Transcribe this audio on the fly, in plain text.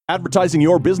Advertising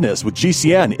your business with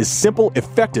GCN is simple,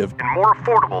 effective, and more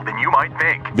affordable than you might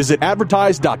think. Visit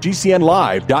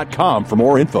advertise.gcnlive.com for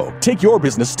more info. Take your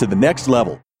business to the next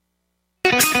level.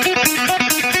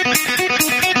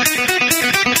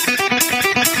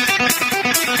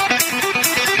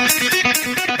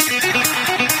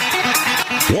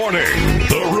 Warning!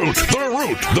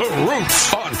 The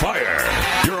root's on fire.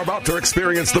 You're about to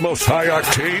experience the most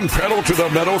high-octane,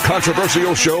 pedal-to-the-metal,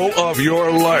 controversial show of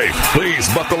your life. Please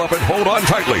buckle up and hold on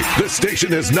tightly. This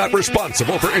station is not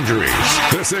responsible for injuries.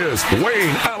 This is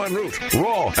Wayne Allyn Root,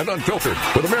 raw and unfiltered,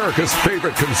 with America's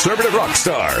favorite conservative rock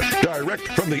star. Direct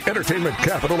from the entertainment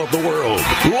capital of the world,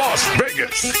 Las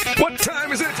Vegas. What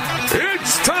time is it?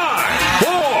 It's time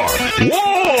for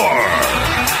War!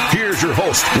 Here's your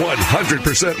host,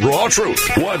 100% raw truth,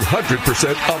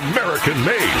 100%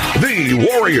 American-made, the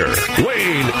warrior,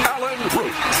 Wayne Allyn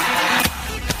Root.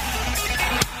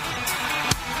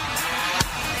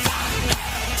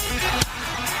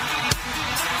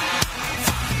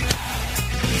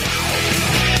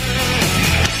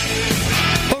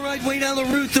 All right, Wayne Allyn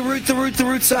Root, the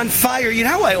root's on fire. You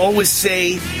know how I always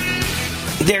say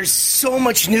there's so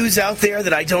much news out there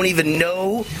that I don't even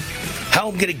know how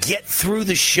I'm going to get through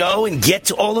the show and get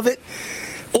to all of it.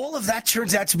 All of that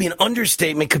turns out to be an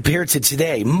understatement compared to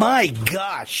today. My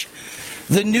gosh,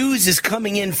 the news is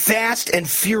coming in fast and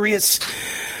furious.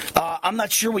 I'm not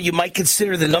sure what you might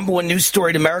consider the number one news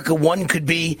story in America. One could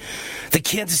be the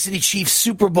Kansas City Chiefs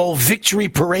Super Bowl victory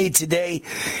parade today,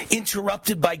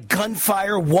 interrupted by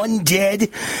gunfire, 1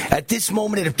 dead. At this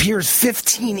moment, it appears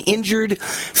 15 injured,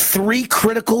 3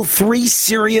 critical, 3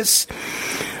 serious.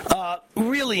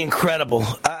 Really incredible.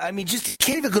 I mean, just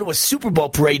can't even go to a Super Bowl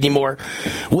parade anymore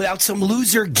without some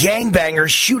loser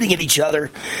gangbangers shooting at each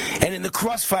other. And in the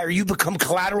crossfire, you become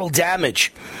collateral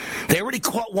damage. They already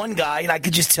caught one guy, and I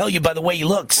could just tell you by the way he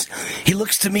looks. He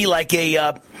looks to me like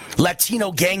a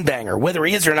Latino gangbanger. Whether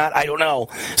he is or not, I don't know.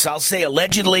 So I'll say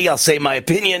allegedly, I'll say my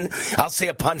opinion, I'll say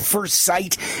upon first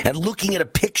sight and looking at a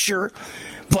picture.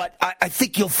 But I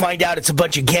think you'll find out it's a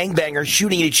bunch of gangbangers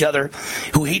shooting at each other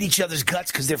who hate each other's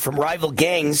guts because they're from rival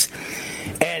gangs.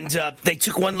 And they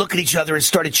took one look at each other and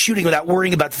started shooting without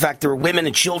worrying about the fact there were women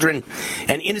and children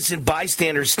and innocent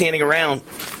bystanders standing around.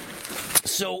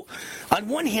 So on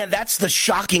one hand, that's the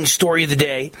shocking story of the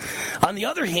day. On the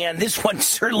other hand, this one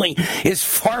certainly is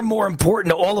far more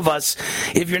important to all of us.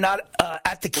 If you're not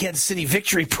at the Kansas City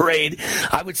victory parade,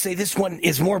 I would say this one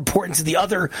is more important to the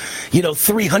other,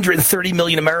 330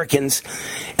 million Americans.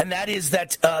 And that is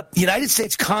that United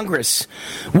States Congress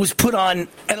was put on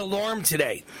an alarm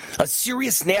today. A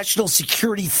serious national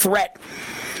security threat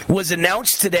was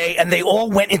announced today, and they all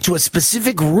went into a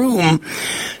specific room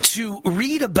to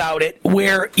read about it,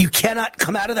 where you cannot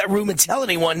come out of that room and tell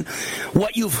anyone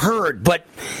what you've heard. But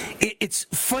it's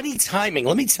funny timing.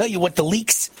 Let me tell you what the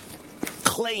leaks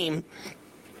claim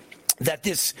that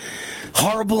this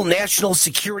horrible national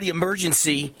security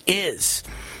emergency is.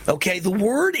 Okay, the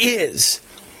word is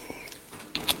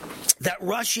that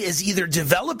Russia is either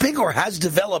developing or has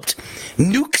developed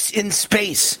nukes in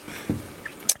space.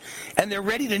 And they're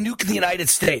ready to nuke the United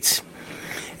States.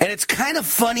 And it's kind of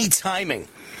funny timing,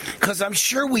 because I'm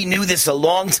sure we knew this a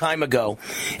long time ago,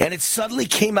 and it suddenly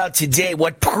came out today.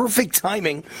 What perfect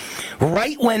timing,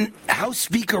 right when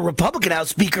Republican House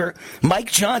Speaker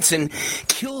Mike Johnson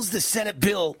kills the Senate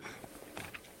bill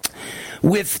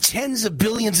with tens of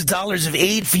billions of dollars of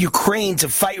aid for Ukraine to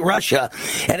fight Russia.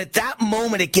 And at that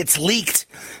moment, it gets leaked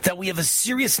that we have a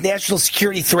serious national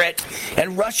security threat,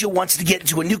 and Russia wants to get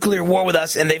into a nuclear war with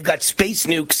us, and they've got space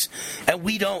nukes, and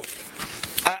we don't.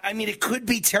 I mean, it could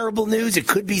be terrible news. It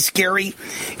could be scary.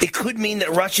 It could mean that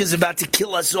Russia's about to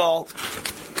kill us all,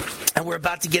 and we're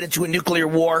about to get into a nuclear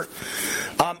war.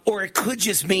 Or it could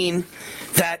just mean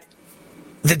that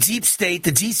the deep state,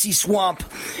 the D.C. swamp,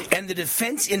 and the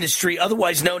defense industry,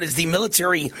 otherwise known as the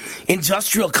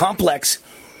military-industrial complex,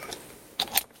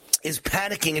 is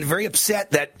panicking and very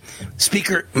upset that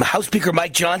House Speaker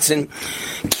Mike Johnson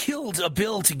killed a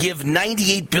bill to give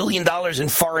 $98 billion in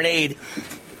foreign aid.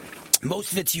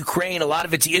 Most of it's Ukraine, a lot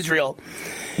of it's Israel.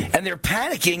 And they're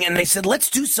panicking, and they said, let's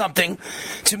do something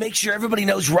to make sure everybody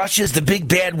knows Russia's the big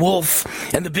bad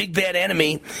wolf and the big bad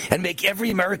enemy, and make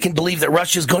every American believe that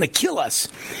Russia's going to kill us.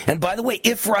 And by the way,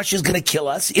 if Russia's going to kill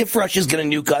us, if Russia's going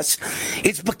to nuke us,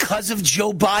 it's because of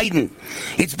Joe Biden.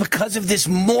 It's because of this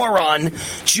moron,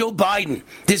 Joe Biden,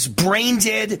 this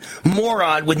brain-dead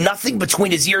moron with nothing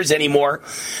between his ears anymore,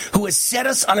 who has set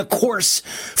us on a course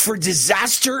for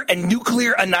disaster and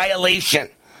nuclear annihilation.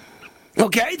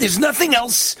 Okay? There's nothing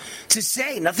else to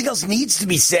say. Nothing else needs to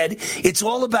be said. It's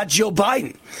all about Joe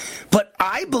Biden. But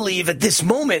I believe at this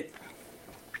moment,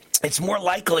 It's more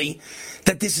likely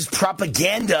that this is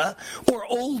propaganda or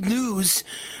old news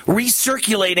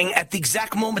recirculating at the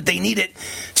exact moment they need it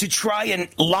to try and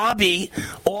lobby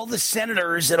all the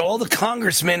senators and all the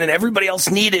congressmen and everybody else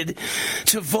needed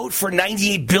to vote for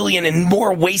 $98 billion in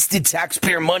more wasted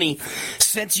taxpayer money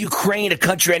sent to Ukraine, a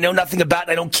country I know nothing about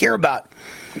and I don't care about.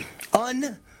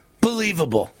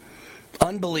 Unbelievable.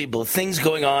 Unbelievable things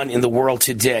going on in the world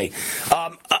today.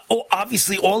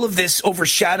 Obviously, all of this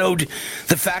overshadowed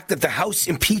the fact that the House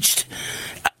impeached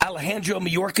Alejandro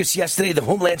Mayorkas yesterday, the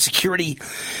Homeland Security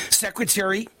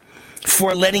Secretary,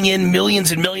 for letting in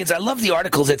millions and millions. I love the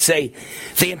articles that say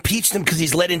they impeached him because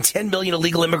he's let in 10 million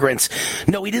illegal immigrants.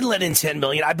 No, he didn't let in 10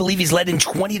 million. I believe he's let in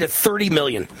 20 to 30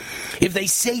 million. If they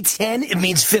say 10, it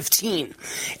means 15.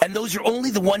 And those are only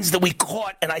the ones that we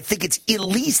caught, and I think it's at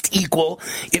least equal,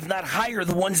 if not higher,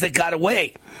 the ones that got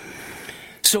away.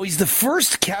 So he's the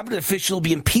first cabinet official to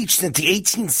be impeached since the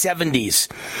 1870s.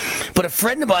 But a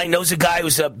friend of mine knows a guy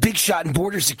who's a big shot in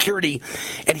border security,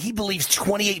 and he believes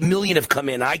 28 million have come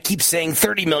in. I keep saying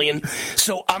 30 million,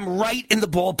 so I'm right in the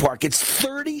ballpark. It's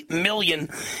 30 million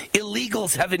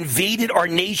illegals have invaded our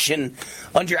nation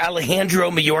under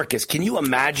Alejandro Mayorkas. Can you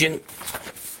imagine?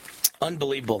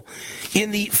 Unbelievable.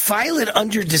 In the file it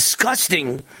under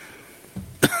disgusting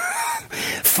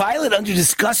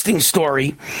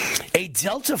story, a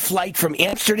Delta flight from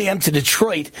Amsterdam to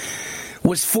Detroit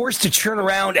was forced to turn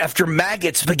around after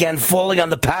maggots began falling on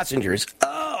the passengers.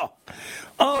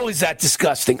 Oh, is that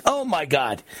disgusting? Oh, my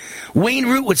God. Wayne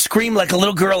Root would scream like a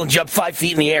little girl and jump 5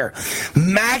 feet in the air.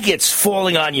 Maggots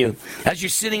falling on you as you're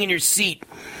sitting in your seat,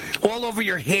 all over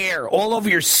your hair, all over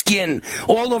your skin,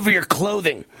 all over your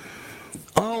clothing.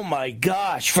 Oh, my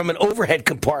gosh, from an overhead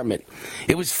compartment.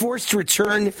 It was forced to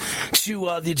return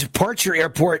to the departure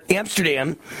airport,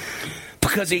 Amsterdam,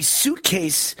 because a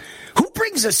suitcase... Who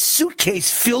brings a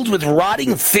suitcase filled with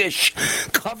rotting fish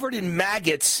covered in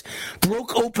maggots,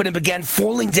 broke open and began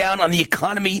falling down on the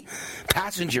economy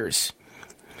passengers?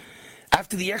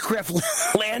 After the aircraft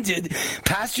landed,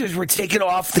 passengers were taken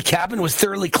off, the cabin was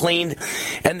thoroughly cleaned,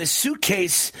 and the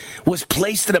suitcase was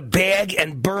placed in a bag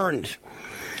and burned.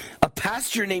 A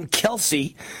passenger named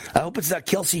Kelsey, I hope it's not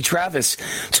Kelsey Travis,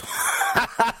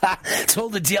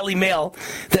 told the Daily Mail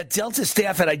that Delta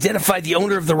staff had identified the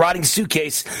owner of the rotting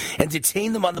suitcase and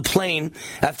detained them on the plane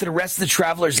after the rest of the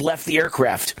travelers left the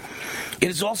aircraft. It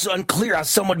is also unclear how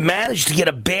someone managed to get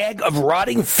a bag of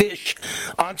rotting fish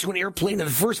onto an airplane in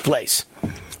the first place.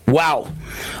 Wow.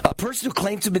 A person who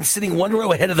claims to have been sitting one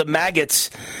row ahead of the maggots,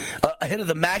 ahead of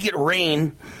the maggot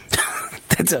rain.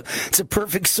 It's a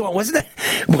perfect song. Wasn't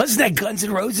that Guns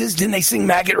N' Roses? Didn't they sing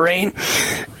Maggot Rain?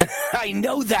 I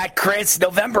know that, Chris.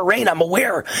 November Rain, I'm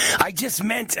aware. I just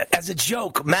meant as a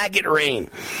joke, Maggot Rain.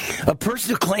 A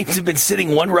person who claims to have been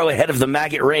sitting one row ahead of the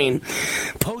Maggot Rain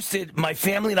posted, "My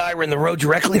family and I were in the row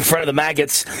directly in front of the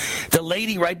maggots. The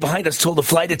lady right behind us told the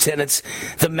flight attendants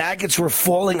the maggots were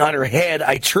falling on her head.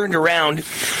 I turned around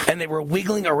and they were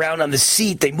wiggling around on the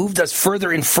seat. They moved us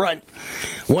further in front.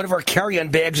 One of our carry-on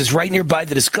bags was right nearby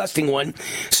the disgusting one.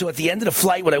 So at the end of the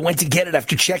flight, when I went to get it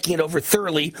after checking it over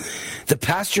thoroughly, the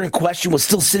passenger in question was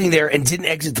still sitting there and didn't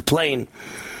exit the plane."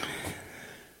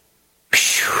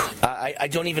 I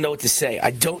don't even know what to say.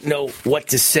 I don't know what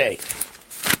to say.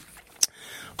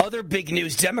 Other big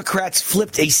news, Democrats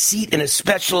flipped a seat in a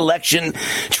special election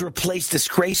to replace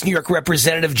disgraced New York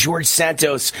Representative George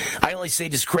Santos. I only say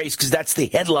disgraced because that's the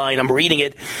headline. I'm reading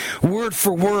it word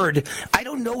for word. I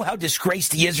don't know how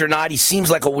disgraced he is or not. He seems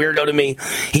like a weirdo to me.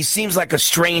 He seems like a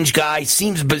strange guy. He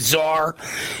seems bizarre.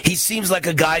 He seems like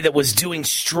a guy that was doing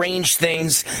strange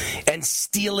things and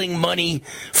stealing money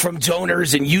from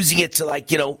donors and using it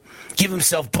to, give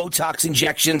himself Botox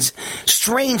injections.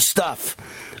 Strange stuff.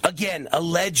 Again,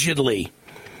 allegedly.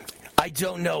 I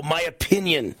don't know. My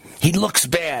opinion. He looks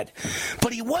bad.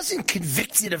 But he wasn't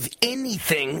convicted of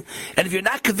anything. And if you're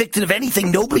not convicted of anything,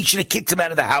 nobody should have kicked him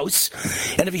out of the House.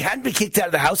 And if he hadn't been kicked out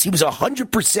of the House, he was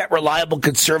 100% reliable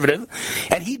conservative.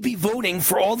 And he'd be voting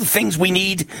for all the things we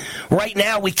need right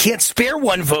now. We can't spare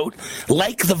one vote,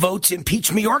 like the vote to impeach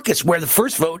Mayorkas, where the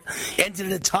first vote ended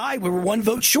in a tie. We were one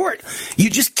vote short. You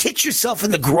just kick yourself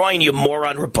in the groin, you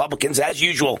moron Republicans, as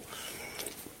usual.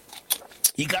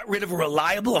 You got rid of a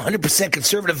reliable 100%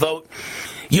 conservative vote.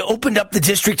 You opened up the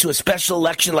district to a special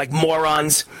election like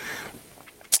morons.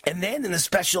 And then in the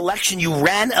special election, you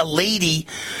ran a lady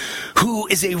who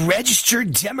is a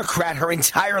registered Democrat her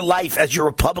entire life as your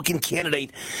Republican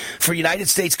candidate for United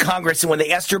States Congress. And when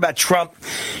they asked her about Trump,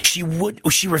 she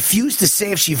refused to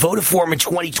say if she voted for him in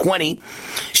 2020.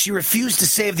 She refused to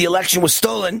say if the election was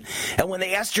stolen. And when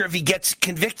they asked her if he gets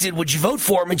convicted, would you vote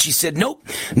for him? And she said, nope,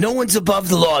 no one's above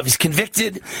the law. If he's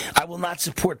convicted, I will not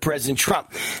support President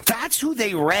Trump. That's who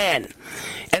they ran.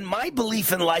 And my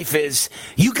belief in life is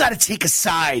you got to take a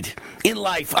side in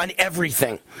life on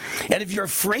everything. And if you're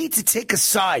afraid to take a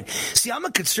side, see, I'm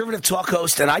a conservative talk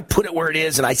host, and I put it where it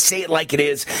is, and I say it like it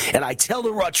is, and I tell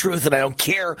the raw truth, and I don't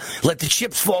care. Let the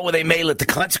chips fall where they may. Let the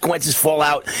consequences fall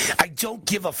out. I don't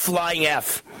give a flying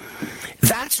F.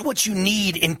 That's what you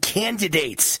need in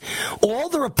candidates. All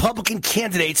the Republican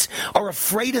candidates are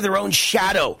afraid of their own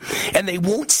shadow, and they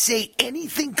won't say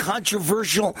anything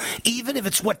controversial, even if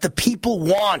it's what the people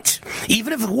want,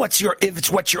 even if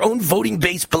it's what your own voting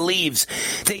base believes.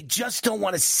 They just don't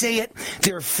want to say it.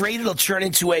 They're afraid it'll turn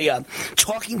into a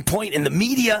talking point in the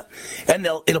media, and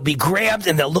it'll be grabbed,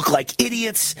 and they'll look like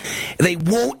idiots. They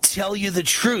won't tell you the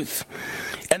truth.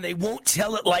 And they won't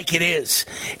tell it like it is.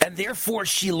 And therefore,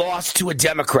 she lost to a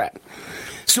Democrat.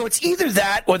 So it's either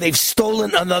that or they've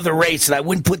stolen another race, and I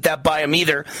wouldn't put that by them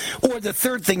either. Or the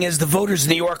third thing is the voters in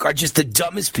New York are just the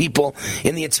dumbest people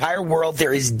in the entire world.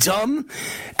 They're as dumb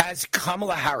as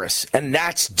Kamala Harris, and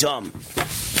that's dumb.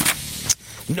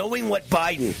 Knowing what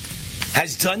Biden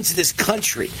has done to this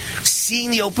country,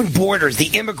 seeing the open borders,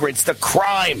 the immigrants, the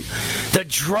crime, the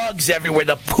drugs everywhere,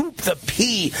 the poop, the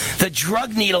pee, the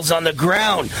drug needles on the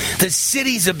ground, the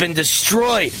cities have been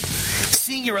destroyed,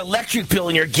 seeing your electric bill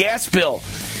and your gas bill,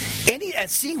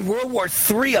 seeing World War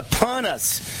III upon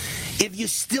us. If you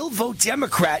still vote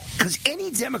Democrat, because any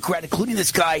Democrat, including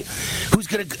this guy who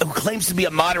claims to be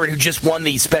a moderate who just won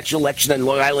the special election in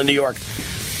Long Island, New York,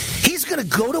 he's going to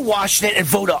go to Washington and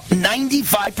vote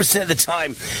 95% of the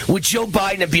time with Joe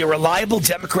Biden and be a reliable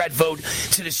Democrat vote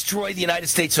to destroy the United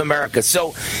States of America.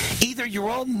 So either you're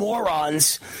all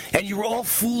morons and you're all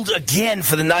fooled again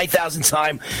for the 9,000th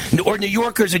time, or New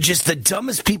Yorkers are just the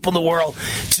dumbest people in the world,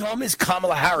 dumb as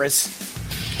Kamala Harris,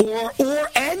 or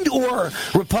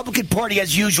Republican Party,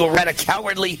 as usual, ran a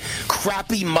cowardly,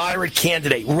 crappy, moderate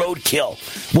candidate. Roadkill.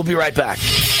 We'll be right back.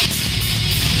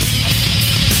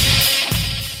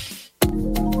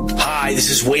 Hi, this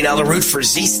is Wayne Allyn for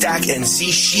Z-Stack and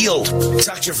Z-Shield.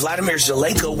 Dr. Vladimir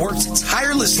Zelenko worked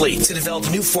tirelessly to develop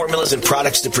new formulas and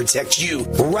products to protect you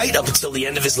right up until the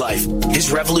end of his life.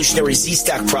 His revolutionary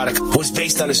Z-Stack product was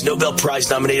based on his Nobel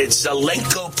Prize-nominated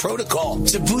Zelenko protocol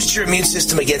to boost your immune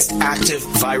system against active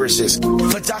viruses.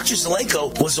 But Dr.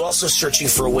 Zelenko was also searching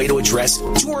for a way to address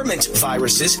dormant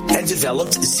viruses and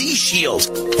developed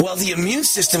Z-Shield. While the immune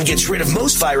system gets rid of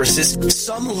most viruses,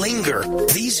 some linger.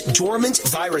 These dormant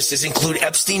viruses include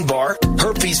Epstein-Barr,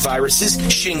 herpes viruses,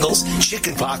 shingles,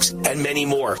 chickenpox, and many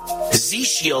more.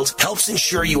 Z-Shield helps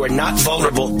ensure you are not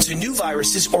vulnerable to new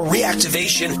viruses or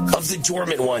reactivation of the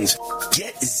dormant ones.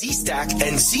 Get Z-Stack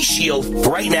and Z-Shield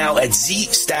right now at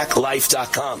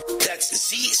ZStackLife.com.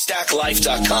 That's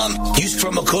ZStackLife.com. Use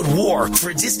promo code WAR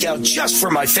for a discount just for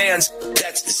my fans.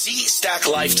 That's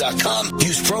ZStackLife.com.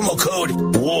 Use promo code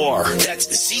WAR. That's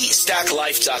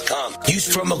ZStackLife.com. Use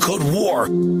promo code WAR.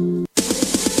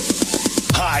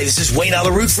 Hi, this is Wayne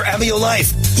Allyn for Amio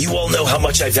Life. You all know how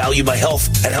much I value my health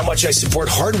and how much I support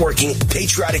hardworking,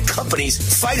 patriotic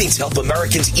companies fighting to help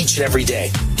Americans each and every day.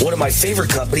 One of my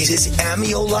favorite companies is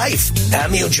Amio Life.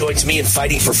 Amio joins me in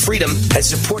fighting for freedom and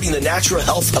supporting the natural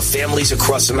health of families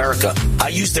across America. I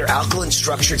use their alkaline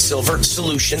structured silver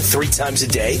solution 3 times a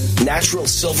day, natural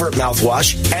silver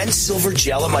mouthwash, and silver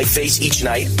gel on my face each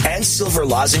night, and silver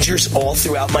lozenges all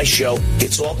throughout my show.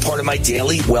 It's all part of my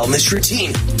daily wellness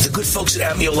routine. The good folks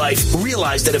at Amio Life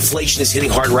realize that inflation is hitting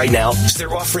hard right now, so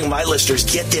they're offering my listeners,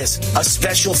 get this, a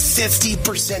special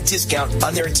 50% discount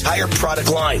on their entire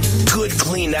product line. Good,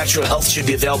 clean, natural health should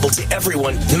be available to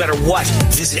everyone, no matter what.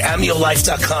 Visit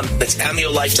AmioLife.com. That's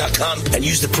AmioLife.com and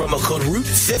use the promo code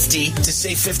ROOT50 to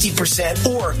save 50%,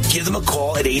 or give them a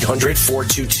call at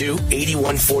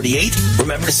 800-422-8148.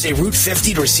 Remember to say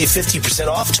ROOT50 to receive 50%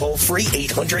 off. Toll free,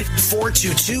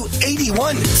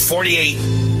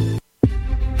 800-422-8148.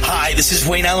 Hi, this is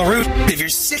Wayne Allyn. If you're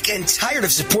sick and tired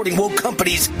of supporting woke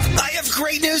companies, I have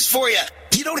great news for you.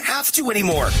 You don't have to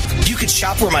anymore. You can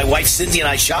shop where my wife Cindy and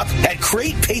I shop at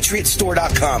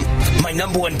GreatPatriotStore.com. My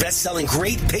number one best-selling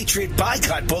Great Patriot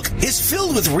Boycott book is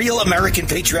filled with real American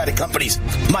patriotic companies.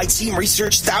 My team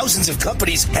researched thousands of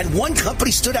companies, and one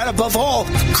company stood out above all,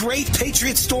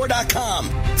 GreatPatriotStore.com.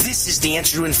 This is the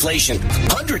answer to inflation.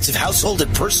 Hundreds of household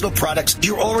and personal products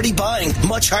you're already buying.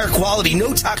 Much higher quality,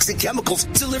 no toxic chemicals,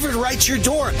 delivered right to your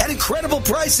door at incredible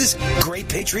prices.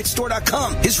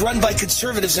 GreatPatriotStore.com is run by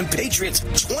conservatives and patriots.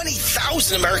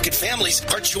 20,000 American families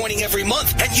are joining every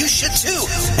month, and you should too.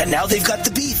 And now they've got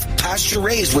the beef,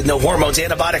 pasture-raised with no hormones,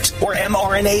 antibiotics, or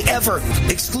mRNA ever.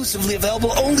 Exclusively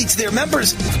available only to their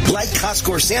members. Like Costco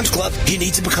or Sam's Club, you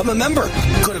need to become a member.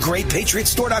 Go to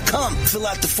GreatPatriotStore.com, fill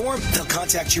out the form, they'll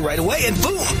contact you right away, and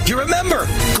boom, you're a member.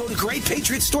 Go to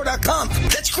GreatPatriotStore.com.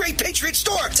 That's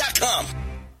GreatPatriotStore.com.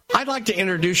 I'd like to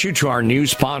introduce you to our new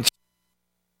sponsor.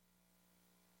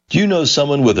 Do you know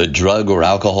someone with a drug or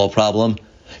alcohol problem?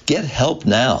 Get help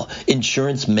now.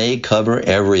 Insurance may cover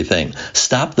everything.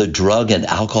 Stop the drug and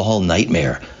alcohol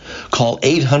nightmare. Call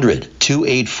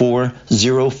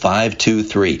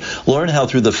 800-284-0523. Learn how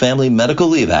through the Family Medical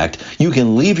Leave Act, you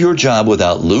can leave your job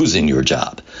without losing your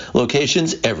job.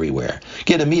 Locations everywhere.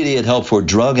 Get immediate help for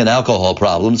drug and alcohol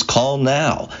problems. Call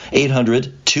now.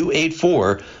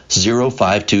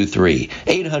 800-284-0523.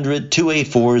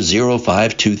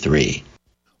 800-284-0523.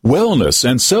 Wellness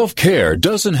and self-care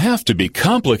doesn't have to be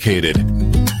complicated.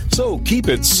 So keep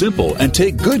it simple and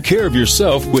take good care of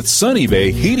yourself with Sunny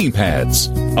Bay heating pads.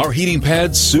 Our heating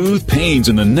pads soothe pains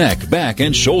in the neck, back,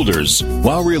 and shoulders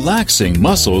while relaxing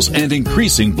muscles and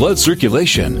increasing blood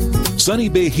circulation. Sunny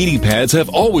Bay heating pads have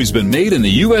always been made in the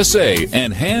USA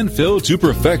and hand-filled to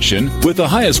perfection with the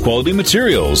highest quality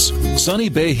materials. Sunny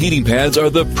Bay heating pads are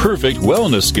the perfect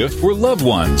wellness gift for loved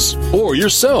ones or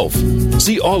yourself.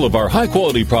 See all of our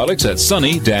high-quality products at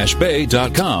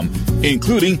sunny-bay.com,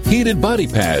 including heated body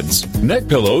pads, neck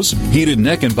pillows, heated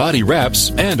neck and body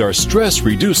wraps, and our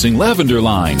stress-reducing lavender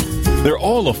line. They're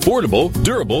all affordable,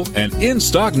 durable, and in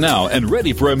stock now and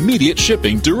ready for immediate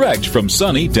shipping direct from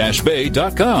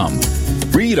sunny-bay.com.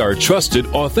 Read our trusted,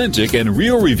 authentic, and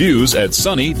real reviews at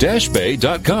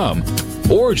sunny-bay.com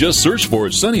or just search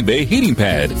for Sunny Bay Heating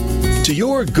Pad. To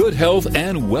your good health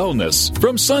and wellness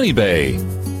from Sunny Bay.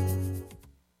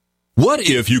 What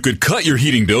if you could cut your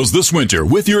heating bills this winter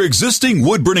with your existing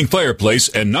wood-burning fireplace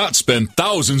and not spend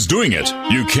thousands doing it?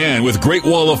 You can with Great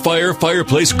Wall of Fire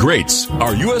fireplace grates.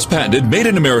 Our U.S. patented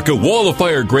made-in-America Wall of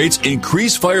Fire grates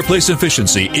increase fireplace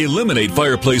efficiency, eliminate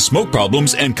fireplace smoke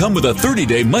problems, and come with a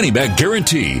 30-day money-back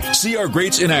guarantee. See our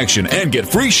grates in action and get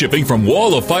free shipping from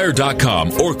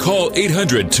walloffire.com or call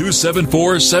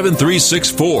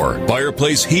 800-274-7364.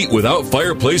 Fireplace heat without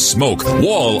fireplace smoke.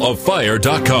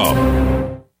 walloffire.com.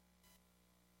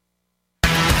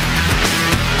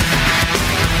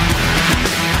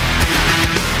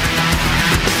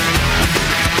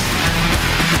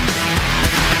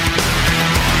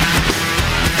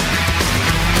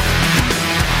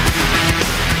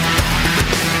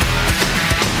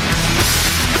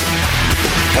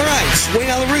 Wayne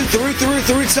on the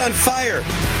root's on fire.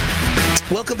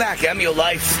 Welcome back. Amio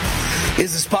Life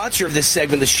is the sponsor of this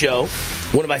segment of the show.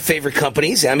 One of my favorite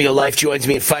companies. Amio Life joins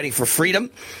me in fighting for freedom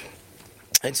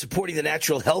and supporting the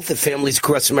natural health of families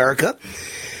across America.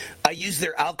 I use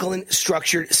their alkaline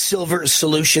structured silver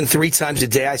solution 3 times a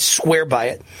day. I swear by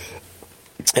it.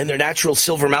 And their natural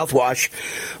silver mouthwash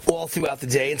all throughout the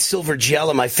day, and silver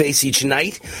gel on my face each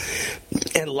night,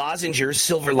 and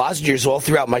silver lozenges all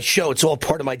throughout my show. It's all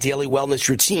part of my daily wellness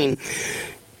routine.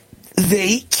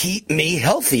 They keep me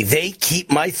healthy. They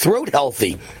keep my throat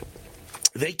healthy.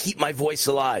 They keep my voice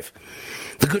alive.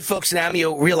 The good folks in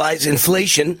Amio realize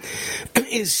inflation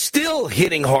is still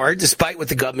hitting hard, despite what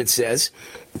the government says.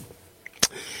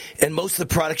 And most of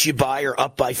the products you buy are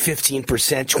up by 15%,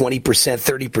 20%,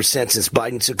 30% since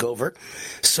Biden took over.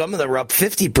 Some of them are up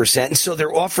 50%. And so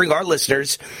they're offering our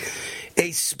listeners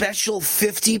a special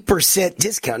 50%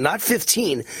 discount, not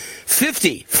 15,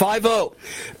 50,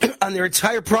 50, on their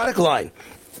entire product line.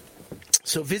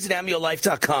 So visit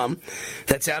AmioLife.com.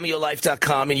 That's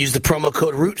AmioLife.com and use the promo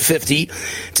code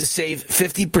ROOT50 to save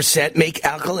 50%. Make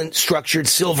alkaline structured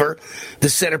silver the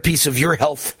centerpiece of your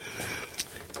health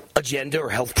agenda or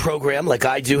health program like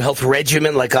I do, health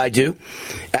regimen like I do.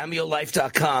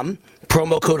 AmioLife.com,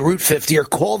 promo code ROOT50, or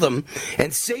call them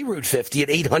and say ROOT50 at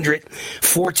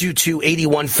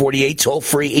 800-422-8148, toll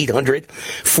free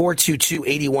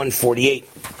 800-422-8148.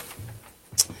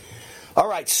 All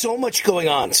right, so much going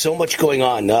on.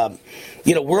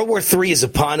 World War III is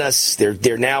upon us.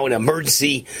 They're now in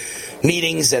emergency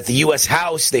meetings at the U.S.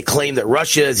 House. They claim that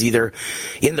Russia is either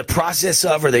in the process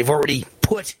of or they've already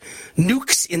put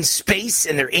nukes in space,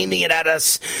 and they're aiming it at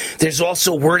us. There's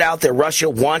also word out that Russia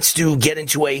wants to get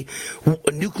into a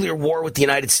nuclear war with the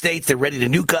United States. They're ready to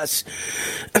nuke us.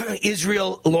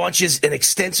 Israel launches an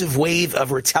extensive wave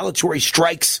of retaliatory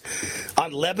strikes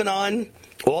on Lebanon.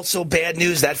 Also bad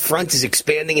news, that front is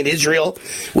expanding in Israel,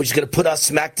 which is going to put us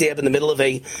smack dab in the middle of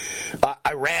a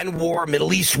Iran war,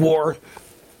 Middle East war.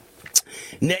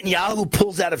 Netanyahu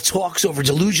pulls out of talks over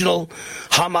delusional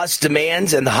Hamas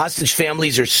demands, and the hostage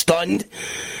families are stunned.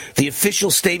 The official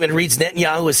statement reads,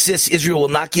 Netanyahu insists Israel will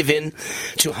not give in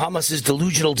to Hamas's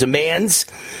delusional demands.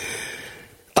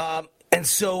 And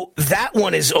so that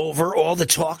one is over. All the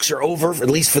talks are over, at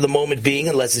least for the moment being,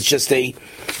 unless it's just an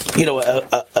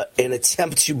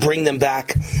attempt to bring them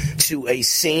back to a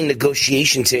sane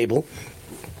negotiation table.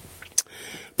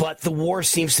 But the war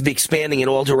seems to be expanding in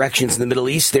all directions in the Middle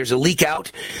East. There's a leak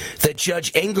out that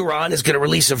Judge Engoron is going to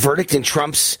release a verdict in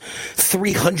Trump's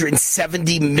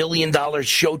 $370 million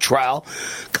show trial,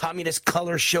 Communist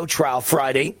Color show trial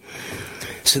Friday.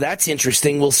 So that's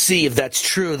interesting. We'll see if that's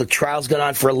true. The trial's gone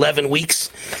on for 11 weeks,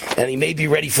 and he may be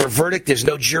ready for a verdict. There's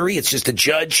no jury. It's just a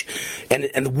judge.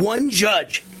 And one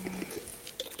judge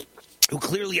who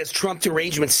clearly has Trump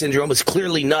derangement syndrome, is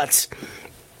clearly nuts,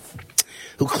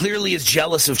 who clearly is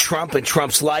jealous of Trump and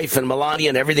Trump's life and Melania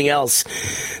and everything else.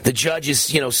 The judge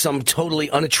is, some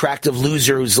totally unattractive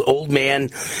loser who's an old man.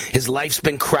 His life's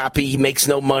been crappy. He makes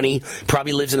no money.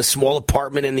 Probably lives in a small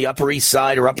apartment in the Upper East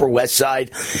Side or Upper West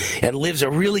Side and lives a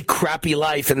really crappy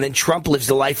life. And then Trump lives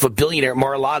the life of a billionaire at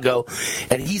Mar-a-Lago,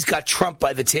 and he's got Trump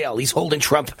by the tail. He's holding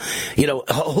Trump,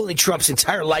 holding Trump's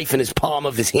entire life in his palm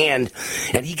of his hand.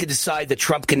 And he could decide that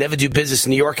Trump can never do business in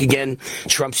New York again.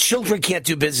 Trump's children can't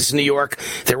do business in New York.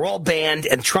 They're all banned,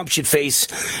 and Trump should face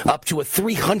up to a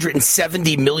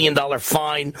 $370 million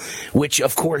fine, which,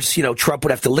 of course, Trump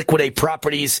would have to liquidate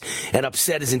properties and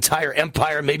upset his entire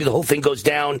empire. Maybe the whole thing goes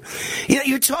down.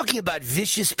 You're talking about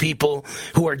vicious people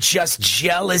who are just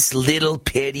jealous little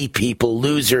petty people,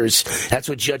 losers. That's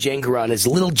what Judge Engoron is, a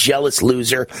little jealous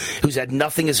loser who's had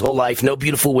nothing his whole life, no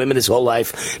beautiful women his whole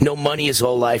life, no money his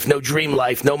whole life, no dream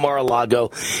life, no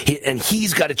Mar-a-Lago. And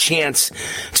he's got a chance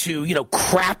to,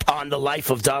 crap on the life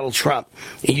of Donald Trump.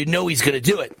 And he's going to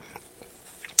do it.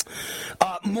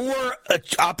 More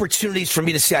opportunities for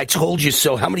me to say, I told you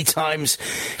so. How many times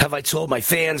have I told my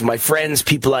fans, my friends,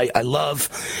 people I love,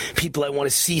 people I want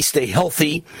to see stay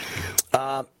healthy,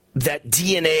 that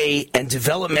DNA and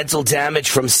developmental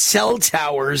damage from cell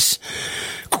towers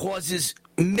causes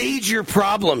major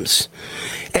problems.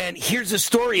 And here's a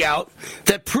story out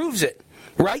that proves it.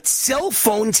 Right? Cell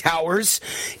phone towers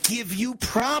give you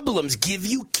problems, give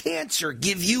you cancer,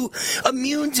 give you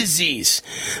immune disease,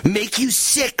 make you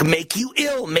sick, make you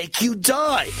ill, make you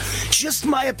die. Just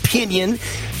my opinion.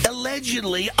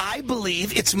 Allegedly, I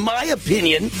believe, it's my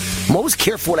opinion. I'm always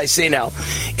careful what I say now.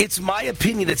 It's my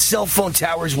opinion that cell phone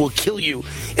towers will kill you.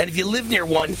 And if you live near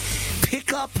one,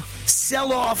 pick up,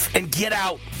 sell off, and get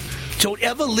out. Don't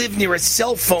ever live near a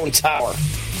cell phone tower.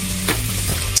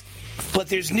 But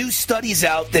there's new studies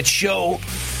out that show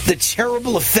the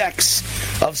terrible effects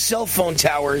of cell phone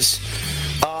towers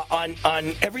on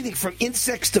everything from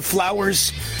insects to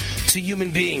flowers to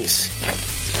human beings.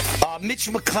 Mitch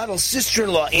McConnell's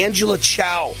sister-in-law, Angela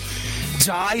Chow,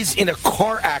 dies in a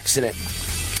car accident.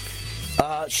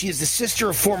 She is the sister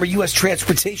of former U.S.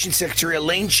 Transportation Secretary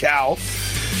Allyn Chow.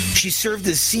 She served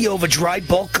as CEO of a dry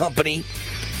bulk company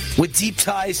with deep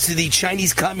ties to the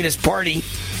Chinese Communist Party.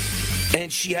 And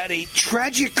she had a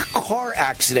tragic car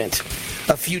accident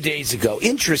a few days ago.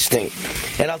 Interesting.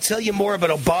 And I'll tell you more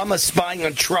about Obama spying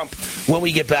on Trump when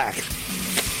we get back.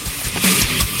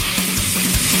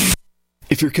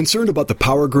 If you're concerned about the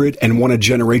power grid and want to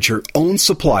generate your own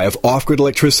supply of off-grid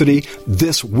electricity,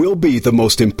 this will be the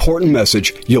most important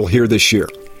message you'll hear this year.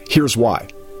 Here's why.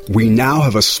 We now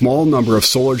have a small number of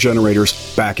solar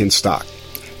generators back in stock.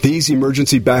 These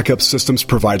emergency backup systems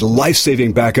provide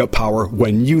life-saving backup power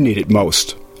when you need it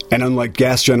most. And unlike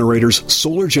gas generators,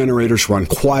 solar generators run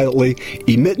quietly,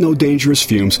 emit no dangerous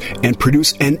fumes, and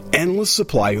produce an endless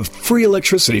supply of free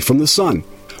electricity from the sun.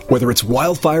 Whether it's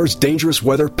wildfires, dangerous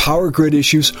weather, power grid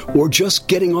issues, or just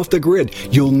getting off the grid,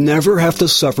 you'll never have to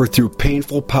suffer through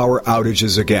painful power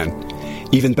outages again.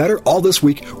 Even better, all this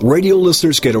week, radio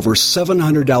listeners get over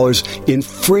 $700 in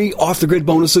free off-the-grid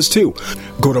bonuses, too.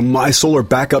 Go to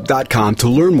mysolarbackup.com to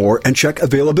learn more and check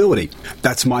availability.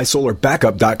 That's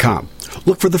mysolarbackup.com.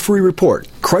 Look for the free report,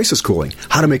 Crisis Cooling,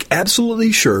 how to make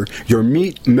absolutely sure your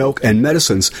meat, milk, and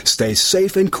medicines stay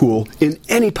safe and cool in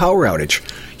any power outage.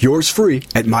 Yours free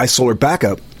at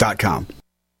mysolarbackup.com.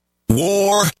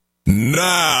 War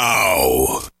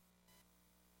now.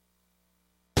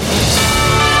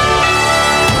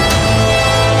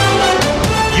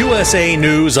 USA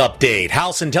News Update.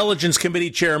 House Intelligence Committee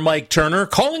Chair Mike Turner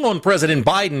calling on President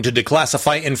Biden to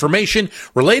declassify information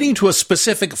relating to a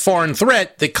specific foreign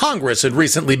threat that Congress had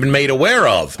recently been made aware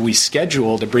of. We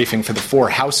scheduled a briefing for the 4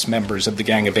 House members of the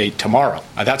Gang of 8 tomorrow.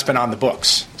 That's been on the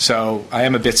books. So I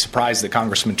am a bit surprised that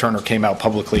Congressman Turner came out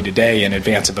publicly today in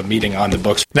advance of a meeting on the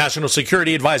books. National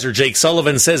Security Advisor Jake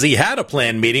Sullivan says he had a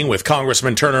planned meeting with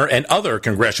Congressman Turner and other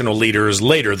congressional leaders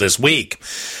later this week.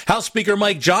 House Speaker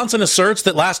Mike Johnson asserts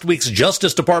that last week's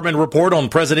Justice Department report on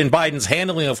President Biden's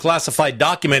handling of classified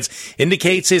documents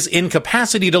indicates his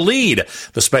incapacity to lead.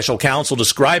 The special counsel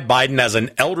described Biden as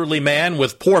an elderly man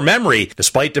with poor memory.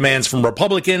 Despite demands from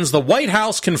Republicans, the White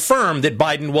House confirmed that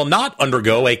Biden will not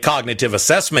undergo a cognitive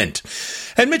assessment.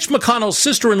 And Mitch McConnell's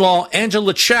sister-in-law,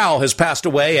 Angela Chow, has passed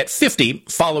away at 50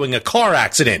 following a car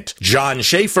accident. John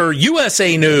Schaefer,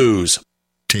 USA News.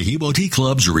 Tahibo Tea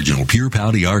Club's original Pure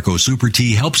Pouty Arco Super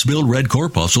Tea helps build red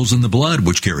corpuscles in the blood,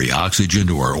 which carry oxygen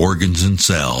to our organs and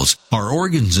cells. Our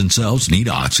organs and cells need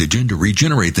oxygen to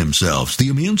regenerate themselves. The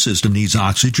immune system needs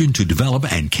oxygen to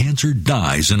develop, and cancer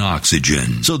dies in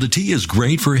oxygen. So the tea is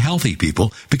great for healthy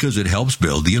people because it helps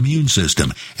build the immune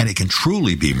system, and it can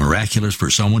truly be miraculous for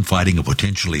someone fighting a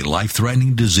potentially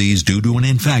life-threatening disease due to an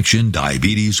infection,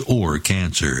 diabetes, or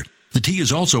cancer. The tea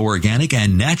is also organic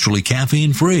and naturally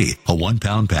caffeine-free. A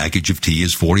 1-pound package of tea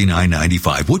is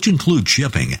 $49.95, which includes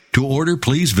shipping. To order,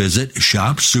 please visit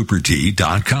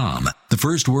shopsupertea.com. The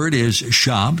first word is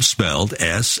shop, spelled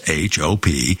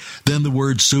S-H-O-P, then the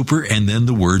word super, and then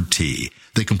the word tea.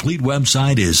 The complete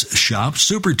website is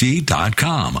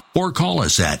shopsupertea.com, or call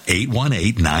us at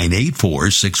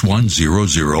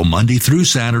 818-984-6100 Monday through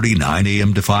Saturday, 9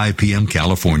 a.m. to 5 p.m.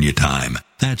 California time.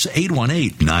 That's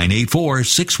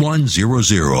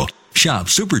 818-984-6100.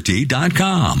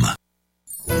 Shopsupertea.com.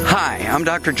 Hi, I'm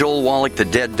Dr. Joel Wallach, the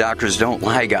Dead Doctors Don't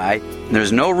Lie guy.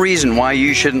 There's no reason why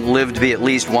you shouldn't live to be at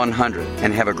least 100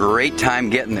 and have a great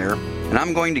time getting there. And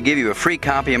I'm going to give you a free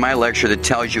copy of my lecture that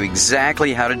tells you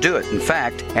exactly how to do it. In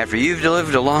fact, after you've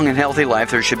lived a long and healthy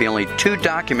life, there should be only 2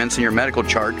 documents in your medical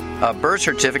chart, a birth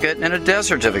certificate and a death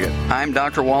certificate. I'm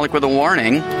Dr. Wallach with a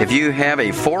warning. If you have a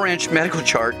 4-inch medical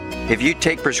chart, if you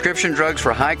take prescription drugs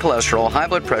for high cholesterol, high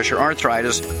blood pressure,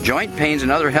 arthritis, joint pains,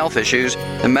 and other health issues,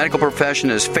 the medical profession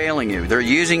is failing you. They're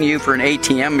using you for an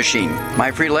ATM machine.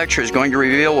 My free lecture is going to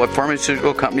reveal what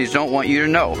pharmaceutical companies don't want you to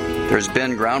know. There's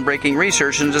been groundbreaking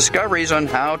research and discoveries on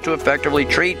how to effectively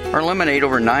treat or eliminate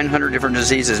over 900 different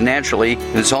diseases naturally.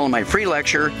 And it's all in my free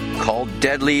lecture called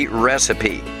Deadly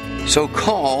Recipe. So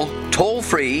call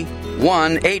toll-free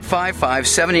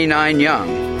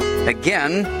 1-855-79-YOUNG.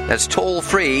 Again, that's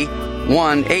toll-free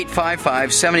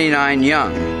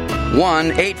 1-855-79-YOUNG.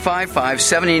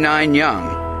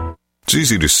 1-855-79-YOUNG. It's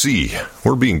easy to see.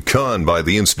 We're being conned by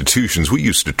the institutions we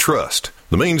used to trust.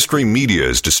 The mainstream media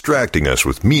is distracting us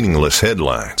with meaningless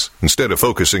headlines instead of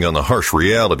focusing on the harsh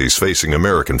realities facing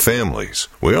American families.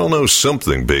 We all know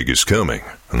something big is coming,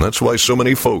 and that's why so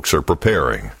many folks are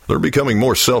preparing. They're becoming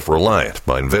more self-reliant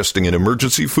by investing in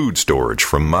emergency food storage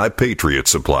from My Patriot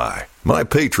Supply. My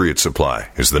Patriot Supply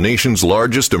is the nation's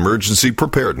largest emergency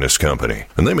preparedness company,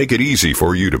 and they make it easy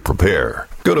for you to prepare.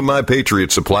 Go to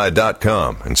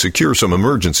MyPatriotSupply.com and secure some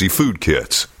emergency food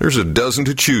kits. There's a dozen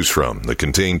to choose from that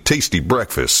contain tasty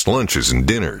breakfasts, lunches, and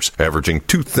dinners, averaging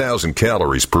 2,000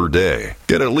 calories per day.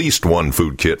 Get at least 1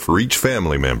 food kit for each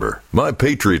family member. My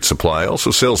Patriot Supply also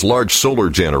sells large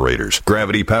solar generators,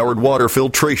 gravity-powered water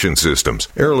filtration systems,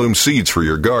 heirloom seeds for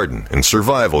your garden, and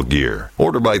survival gear.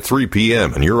 Order by 3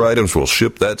 p.m. and your items will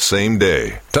ship that same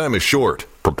day. Time is short.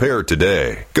 Prepare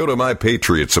today. Go to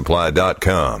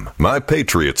MyPatriotSupply.com.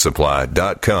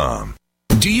 MyPatriotSupply.com.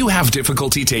 Do you have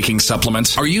difficulty taking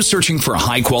supplements? Are you searching for a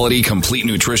high-quality, complete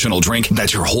nutritional drink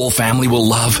that your whole family will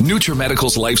love?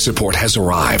 NutriMedical's Life Support has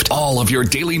arrived. All of your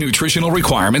daily nutritional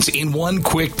requirements in one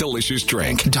quick, delicious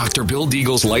drink. Dr. Bill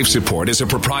Deagle's Life Support is a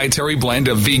proprietary blend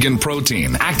of vegan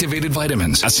protein, activated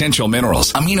vitamins, essential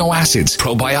minerals, amino acids,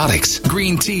 probiotics,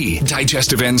 green tea,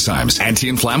 digestive enzymes,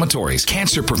 anti-inflammatories,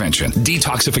 cancer prevention,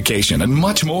 detoxification, and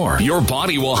much more. Your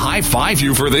body will high-five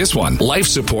you for this one. Life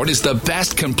Support is the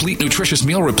best complete nutritious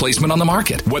meal replacement on the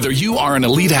market. Whether you are an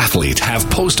elite athlete, have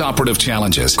post-operative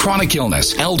challenges, chronic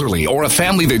illness, elderly, or a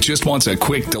family that just wants a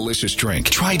quick, delicious drink,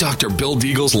 try Dr. Bill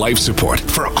Deagle's Life Support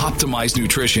for optimized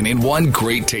nutrition in one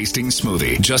great tasting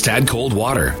smoothie. Just add cold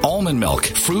water, almond milk,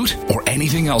 fruit, or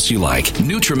anything else you like.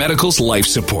 NutriMedical's Life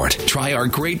Support. Try our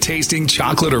great tasting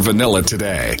chocolate or vanilla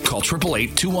today. Call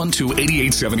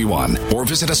 888-212-8871 or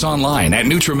visit us online at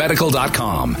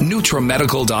NutriMedical.com.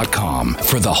 NutriMedical.com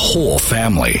for the whole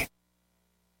family.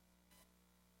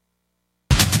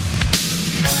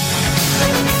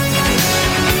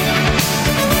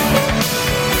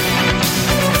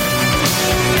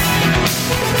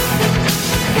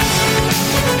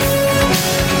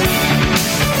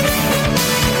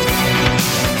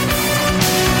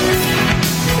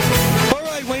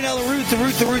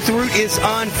 Vegas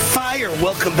on fire.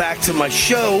 Welcome back to my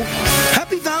show.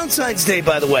 Happy Valentine's Day,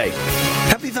 by the way.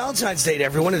 Happy Valentine's Day to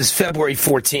everyone. It is February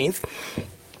 14th.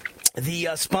 The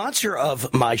sponsor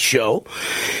of my show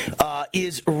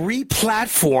is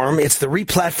Replatform. It's the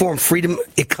Replatform Freedom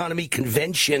Economy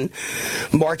Convention,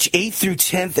 March 8th through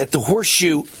 10th at the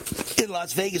Horseshoe in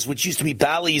Las Vegas, which used to be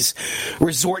Bally's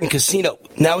Resort and Casino.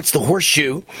 Now it's the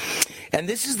Horseshoe. And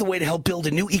this is the way to help build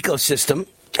a new ecosystem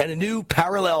and a new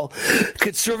parallel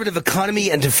conservative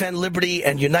economy and defend liberty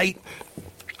and unite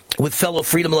with fellow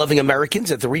freedom-loving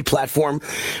Americans at the Replatform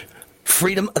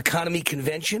Freedom Economy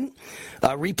Convention.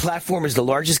 Replatform is the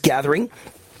largest gathering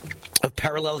of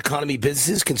parallel economy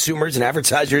businesses, consumers, and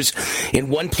advertisers in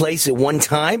one place at one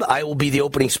time. I will be the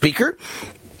opening speaker.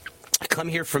 Come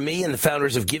hear from me and the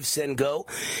founders of Give, Send, Go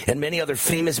and many other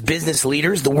famous business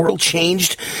leaders. The world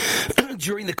changed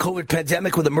during the COVID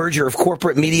pandemic with a merger of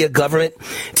corporate media, government,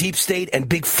 deep state, and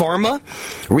big pharma.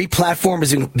 Replatform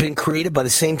has been created by the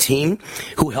same team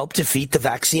who helped defeat the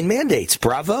vaccine mandates.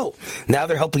 Bravo. Now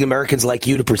they're helping Americans like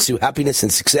you to pursue happiness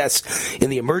and success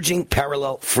in the emerging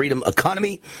parallel freedom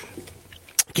economy.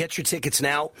 Get your tickets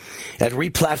now at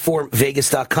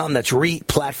replatformvegas.com. That's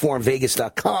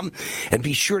replatformvegas.com. And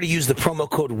be sure to use the promo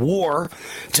code WAR,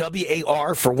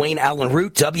 W-A-R, for Wayne Allyn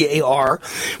Root, W-A-R,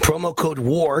 promo code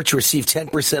WAR to receive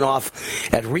 10%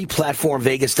 off at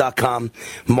replatformvegas.com,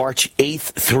 March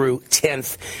 8th through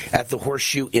 10th at the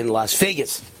Horseshoe in Las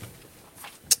Vegas.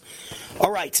 All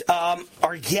right,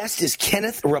 our guest is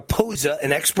Kenneth Raposa,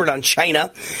 an expert on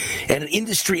China and an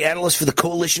industry analyst for the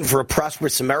Coalition for a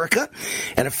Prosperous America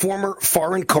and a former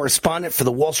foreign correspondent for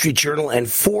the Wall Street Journal and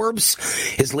Forbes.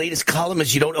 His latest column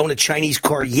is You Don't Own a Chinese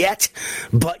Car Yet,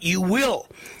 But You Will.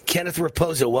 Kenneth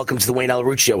Raposa, welcome to the Wayne Allyn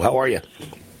Root Show. How are you?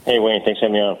 Hey, Wayne. Thanks for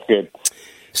having me on. Good.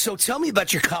 So tell me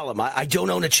about your column. I don't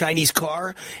own a Chinese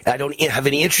car. I don't have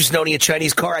any interest in owning a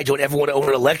Chinese car. I don't ever want to own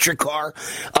an electric car.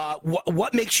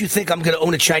 What makes you think I'm going to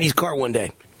own a Chinese car one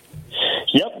day?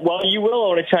 Yep. Well, you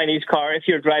will own a Chinese car if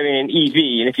you're driving an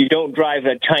EV. And if you don't drive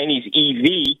a Chinese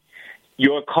EV,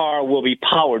 your car will be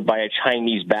powered by a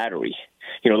Chinese battery.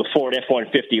 You know, the Ford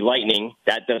F-150 Lightning,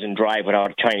 that doesn't drive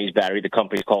without a Chinese battery. The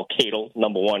company's called CATL,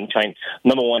 number one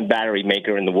battery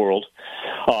maker in the world.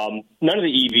 None of the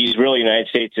EVs really in the United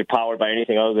States are powered by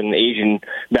anything other than an Asian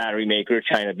battery maker,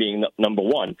 China being number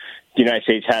one. The United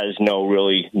States has no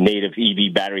really native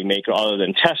EV battery maker other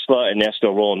than Tesla, and they're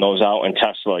still rolling those out. And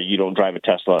Tesla, you don't drive a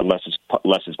Tesla unless it's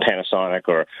Panasonic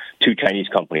or two Chinese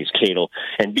companies, CATL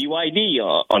and BYD,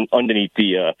 underneath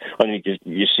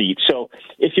your seat. So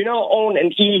if you don't own an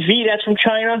EV that's from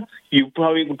China, you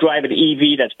probably drive an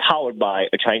EV that's powered by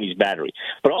a Chinese battery.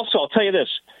 But also, I'll tell you this: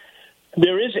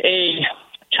 there is a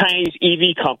Chinese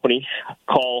EV company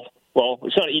called. Well,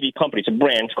 it's not an EV company. It's a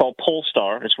brand. It's called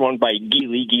Polestar. It's run by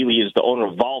Geely. Geely is the owner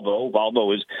of Volvo.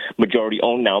 Volvo is majority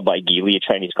owned now by Geely, a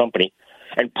Chinese company.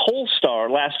 And Polestar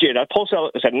last year,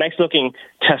 Polestar is a nice-looking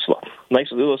Tesla.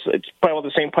 It's probably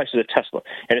the same price as a Tesla.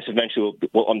 And this eventually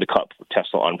will undercut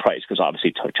Tesla on price because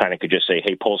obviously China could just say,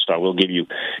 hey, Polestar, we'll give you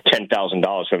 $10,000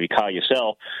 for every car you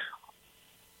sell.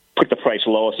 Put the price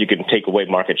low so you can take away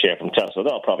market share from Tesla.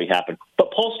 That'll probably happen.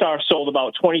 But Polestar sold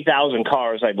about 20,000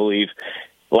 cars, I believe,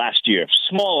 last year.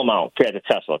 Small amount compared to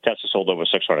Tesla. Tesla sold over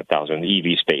 600,000 in the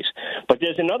EV space. But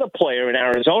there's another player in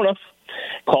Arizona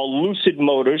called Lucid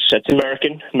Motors. That's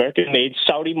American-made.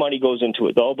 Saudi money goes into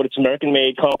it, though, but it's an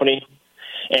American-made company,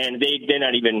 and they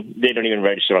don't even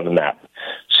register on the map.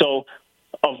 So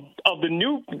of the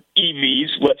new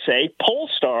EVs, let's say,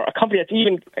 Polestar, a company that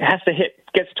even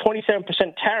gets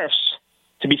 27% tariffs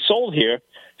to be sold here,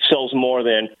 sells more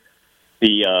than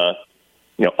the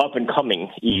up-and-coming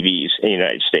EVs in the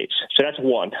United States. So that's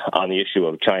one on the issue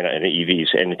of China and the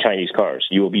EVs and the Chinese cars.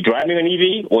 You will be driving an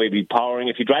EV, or you'll be powering.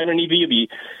 If you're driving an EV,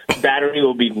 battery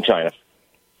will be from China.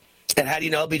 And how do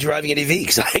you know I'll be driving an EV?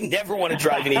 Because I never want to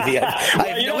drive an EV. I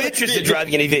have no interest in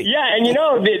driving an EV. Yeah, and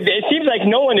it seems like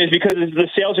no one is because the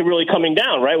sales are really coming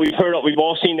down, right? We've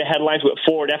all seen the headlines with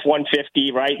Ford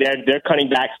F-150, right? They're cutting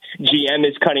back. GM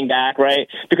is cutting back, right?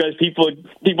 Because people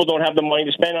don't have the money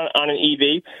to spend on an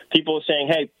EV. People are saying,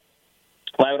 hey,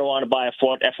 why would I want to buy a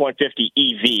Ford F-150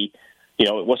 EV?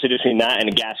 What's the difference between that and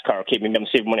a gas car? Okay, maybe I'm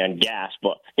saving money on gas,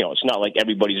 but, it's not like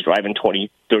everybody's driving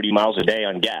 20, 30 miles a day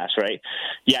on gas, right?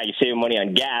 Yeah, you're saving money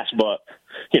on gas, but,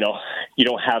 you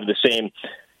don't have the same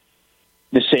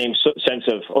sense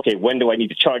of, okay, when do I need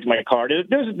to charge my car?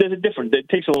 There's a difference. It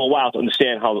takes a little while to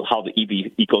understand how the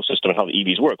EV ecosystem and how the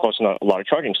EVs work. Of course, not a lot of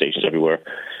charging stations everywhere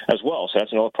as well, so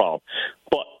that's another problem.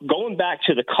 But going back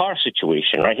to the car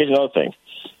situation, right, here's another thing.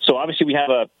 So obviously we have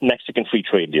a Mexican free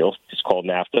trade deal. It's called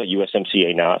NAFTA,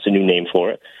 USMCA now. It's a new name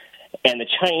for it. And the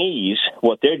Chinese,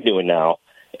 what they're doing now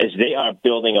is they are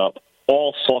building up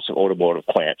all sorts of automotive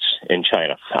plants in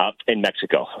China, in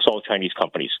Mexico. It's all Chinese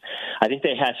companies. I think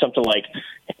they had something like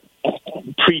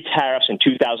pre-tariffs in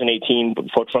 2018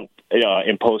 before Trump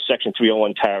imposed Section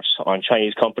 301 tariffs on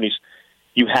Chinese companies.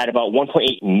 You had about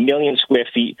 1.8 million square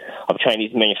feet of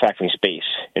Chinese manufacturing space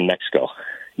in Mexico.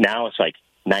 Now it's like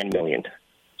 9 million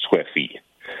square feet.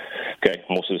 Okay,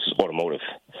 most of this is automotive.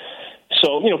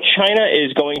 So, China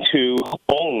is going to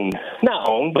not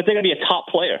own, but they're going to be a top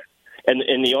player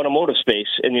in the automotive space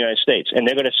in the United States. And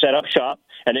they're going to set up shop,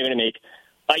 and they're going to make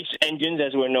ICE engines,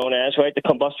 as we're known as, right? The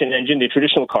combustion engine, the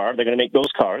traditional car. They're going to make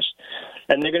those cars.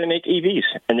 And they're going to make EVs.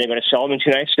 And they're going to sell them into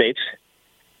the United States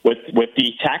with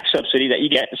the tax subsidy that you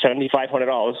get,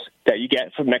 $7,500 that you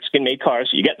get for Mexican-made cars.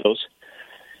 You get those.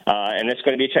 And it's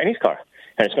going to be a Chinese car.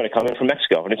 And it's going to come in from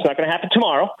Mexico. And it's not going to happen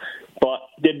tomorrow, but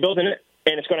they're building it.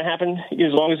 And it's going to happen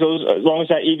as long as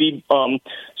that EV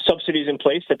subsidy is in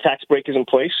place, the tax break is in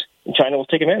place, and China will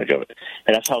take advantage of it.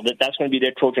 And that's going to be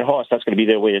their Trojan horse. That's going to be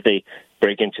their way that they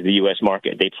break into the U.S.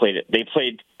 market. They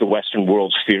played the Western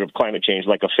world's fear of climate change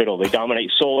like a fiddle. They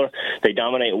dominate solar, they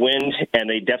dominate wind, and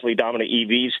they definitely dominate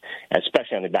EVs,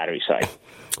 especially on the battery side.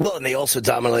 Well, and they also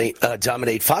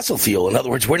dominate fossil fuel. In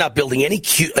other words, we're not building any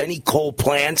coal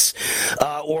plants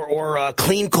or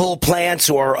clean coal plants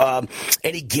or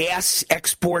any gas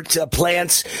export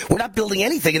plants. We're not building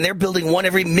anything, and they're building one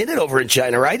every minute over in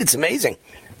China, right? It's amazing.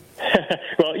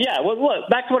 Well, yeah. Well, look,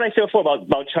 back to what I said before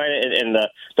about China and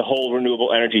the whole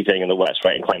renewable energy thing in the West,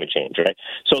 right, and climate change, right?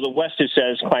 So the West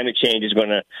says climate change is going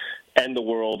to end the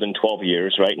world in 12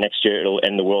 years, right? Next year it'll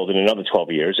end the world in another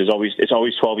 12 years. It's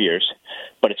always 12 years,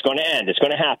 but it's going to end. It's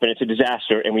going to happen. It's a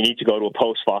disaster, and we need to go to a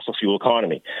post-fossil fuel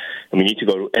economy. And we need to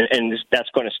go to, and that's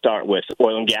going to start with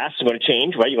oil and gas is going to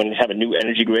change, right? You're going to have a new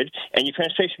energy grid, and your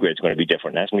transportation grid is going to be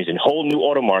different. That means a whole new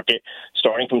auto market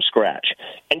starting from scratch.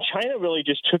 And China really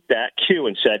just took that cue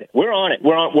and said, we're on it.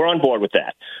 We're on board with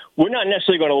that. We're not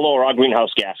necessarily going to lower our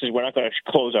greenhouse gases. We're not going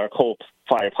to close our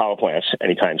coal-fired power plants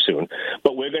anytime soon.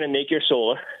 But we're going to make your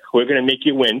solar. We're going to make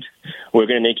your wind. We're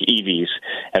going to make your EVs.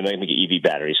 And we're going to make your EV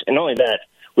batteries. And not only that,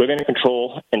 we're going to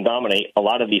control and dominate a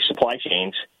lot of these supply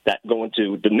chains that go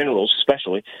into the minerals,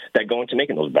 especially, that go into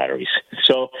making those batteries.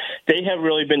 So they have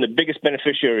really been the biggest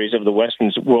beneficiaries of the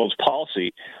Western world's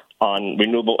policy on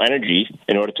renewable energy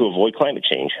in order to avoid climate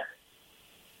change.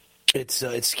 It's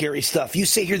scary stuff. You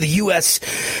say here the U.S.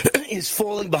 is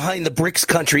falling behind the BRICS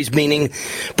countries, meaning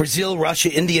Brazil,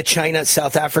 Russia, India, China,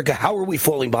 South Africa. How are we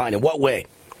falling behind? In what way?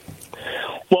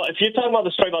 Well, if you're talking about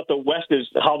the story about the West, is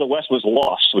how the West was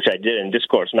lost, which I did in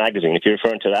Discourse magazine, if you're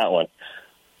referring to that one.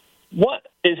 What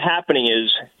is happening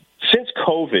is, since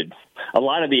COVID, a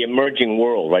lot of the emerging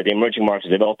world, right, the emerging markets,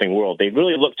 the developing world, they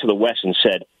really looked to the West and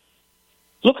said,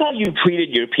 look how you treated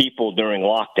your people during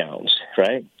lockdowns,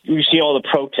 right? We've seen all the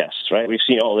protests, right? We've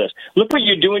seen all this. Look what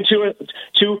you're doing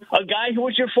to a guy who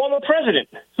was your former president.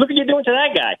 Look what you're doing to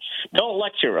that guy. Don't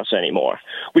lecture us anymore.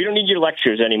 We don't need your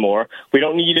lectures anymore. We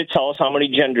don't need you to tell us how many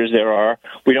genders there are.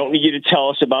 We don't need you to tell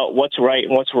us about what's right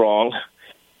and what's wrong.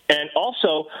 And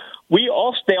also,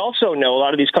 they also know, a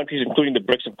lot of these countries, including the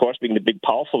BRICS, of course, being the big,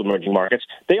 powerful emerging markets,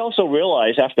 they also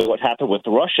realize after what happened with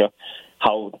Russia,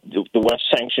 how the West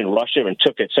sanctioned Russia and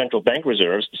took its central bank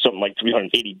reserves, something like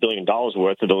 $380 billion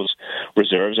worth of those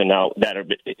reserves, and now that are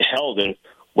held in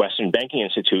Western banking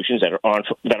institutions that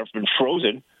have been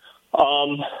frozen.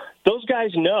 Those guys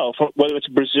know, whether it's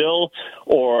Brazil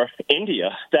or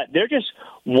India, that they're just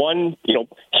one,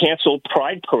 canceled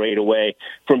pride parade away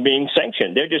from being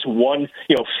sanctioned. They're just one,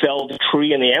 felled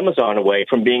tree in the Amazon away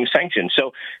from being sanctioned.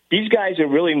 So these guys are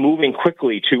really moving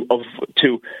quickly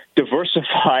to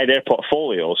diversify their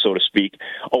portfolio, so to speak,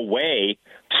 away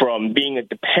from being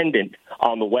dependent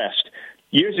on the West.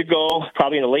 Years ago,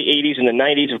 probably in the late 80s and the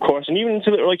 90s, of course, and even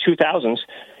into the early 2000s,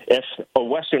 if a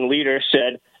Western leader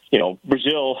said,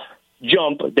 Brazil,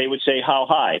 jump, they would say, how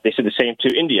high? They said the same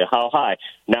to India, how high?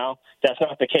 Now, that's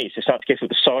not the case. It's not the case with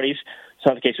the Saudis. It's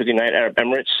not the case with the United Arab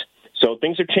Emirates. So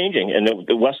things are changing, and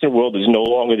the Western world is no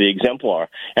longer the exemplar.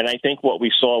 And I think what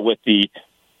we saw with the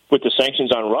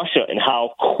sanctions on Russia and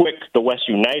how quick the West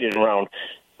united around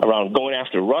going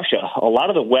after Russia, a lot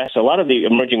of the West, a lot of the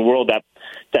emerging world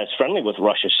that's friendly with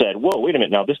Russia said, "Whoa, wait a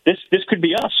minute! Now this could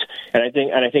be us." And I think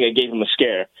it gave them a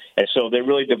scare. And so they're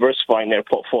really diversifying their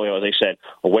portfolio, as I said,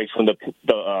 away from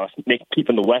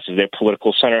keeping the West as their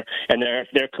political center and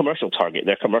their commercial target,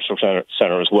 their commercial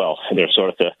center as well. And they're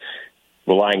sort of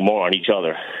relying more on each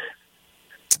other.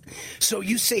 So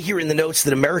you say here in the notes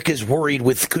that America is worried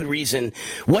with good reason.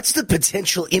 What's the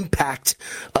potential impact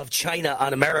of China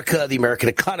on America, the American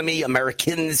economy,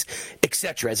 Americans,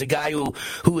 etc.? As a guy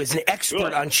who is an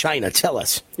expert on China, tell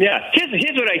us. Yeah, here's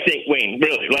what I think, Wayne.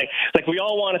 Really, like we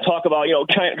all want to talk about,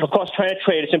 China. Of course, China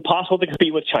trade. It's impossible to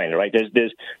compete with China, right? There's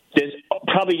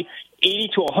probably 80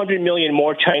 to 100 million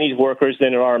more Chinese workers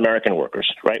than there are American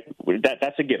workers, right?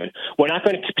 That's a given. We're not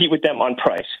going to compete with them on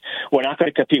price. We're not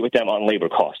going to compete with them on labor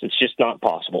costs. It's just not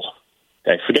possible.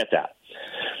 Okay, forget that.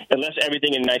 Unless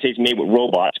everything in the United States is made with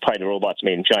robots, probably the robots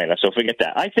made in China. So forget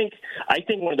that. I think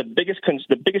one of the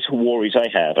biggest worries I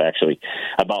have actually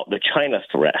about the China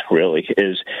threat really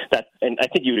is that, and I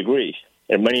think you would agree,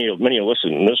 and many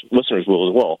listeners will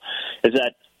as well, is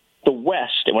that the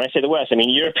West, and when I say the West, I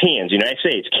mean Europeans, United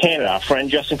States, Canada, our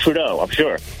friend Justin Trudeau, I'm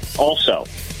sure, also,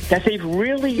 that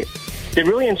they're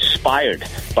really inspired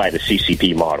by the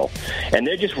CCP model. And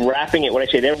they're just wrapping it, when I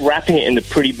say they're wrapping it in the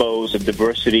pretty bows of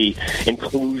diversity,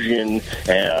 inclusion,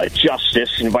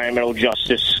 justice, environmental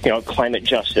justice, climate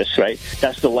justice, right?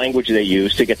 That's the language they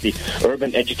use to get the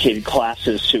urban educated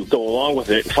classes to go along with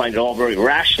it and find it all very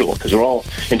rational, because we're all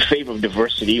in favor of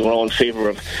diversity, we're all in favor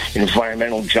of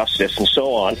environmental justice and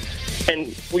so on.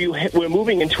 And we're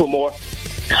moving into a more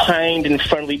kind and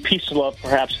friendly, peace and love,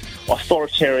 perhaps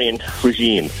authoritarian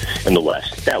regime in the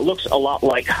West. That looks a lot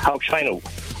like how China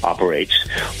operates,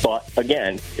 but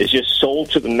again, it's just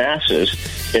sold to the masses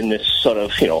in this sort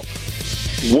of,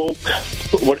 woke,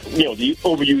 do you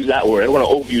overuse that word? I don't want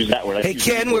to overuse that word. Hey,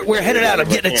 Ken, we're headed out. I'm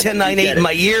getting a 1098 in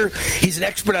my ear. He's an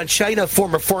expert on China,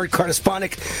 former foreign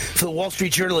correspondent for the Wall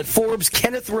Street Journal and Forbes.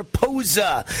 Kenneth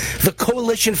Raposa, the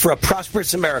Coalition for a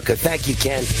Prosperous America. Thank you,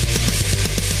 Ken.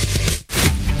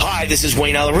 Hi, this is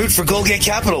Wayne Allyn for Goldgate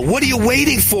Capital. What are you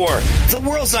waiting for? The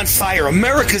world's on fire.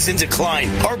 America's in decline.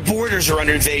 Our borders are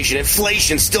under invasion.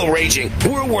 Inflation's still raging.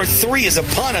 World War III is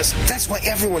upon us. That's why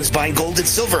everyone's buying gold and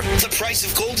silver. The price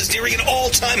of gold is nearing an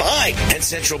all-time high. And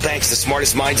central banks, the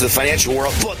smartest minds of the financial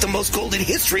world, bought the most gold in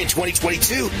history in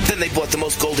 2022. Then they bought the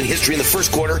most gold in history in the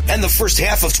first quarter and the first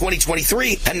half of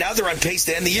 2023. And now they're on pace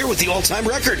to end the year with the all-time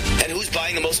record. And who's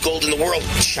buying the most gold in the world?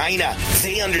 China.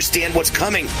 They understand what's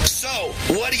coming. So,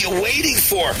 what are you waiting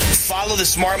for? Follow the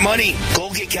smart money.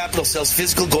 Goldgate Capital sells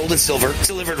physical gold and silver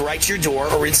delivered right to your door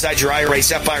or inside your IRA,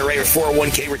 SEP IRA, or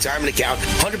 401k retirement account.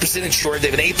 100% insured. They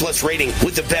have an A+ rating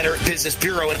with the Better Business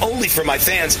Bureau. And only for my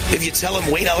fans, if you tell them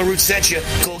Wayne Allyn sent you,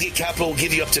 Goldgate Capital will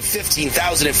give you up to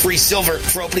 $15,000 in free silver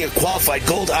for opening a qualified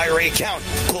gold IRA account.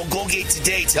 Call Goldgate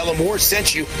today. Tell them Moore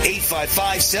sent you.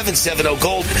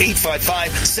 855-770-GOLD.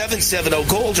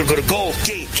 855-770-GOLD, or go to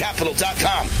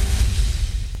goldgatecapital.com.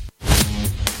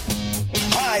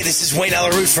 Hi, this is Wayne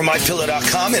Allyn from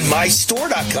MyPillow.com and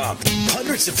MyStore.com.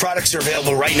 Hundreds of products are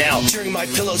available right now during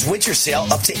MyPillow's winter sale,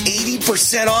 up to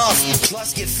 80% off.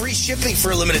 Plus, get free shipping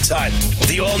for a limited time.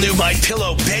 The all-new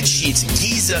MyPillow bed sheets,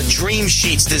 Giza Dream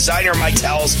Sheets, designer My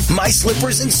Towels, My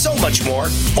Slippers, and so much more.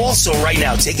 Also, right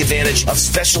now, take advantage of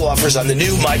special offers on the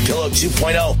new MyPillow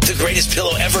 2.0, the greatest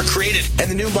pillow ever created,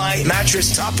 and the new My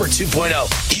Mattress Topper 2.0.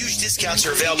 Huge discounts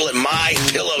are available at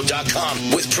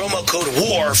MyPillow.com with promo code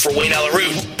WAR for Wayne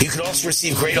Allyn. You can also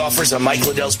receive great offers on Mike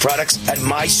Liddell's products at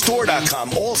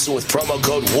MyStore.com, also with promo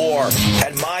code WAR.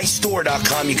 At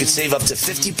MyStore.com, you can save up to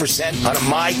 50% on a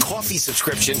My Coffee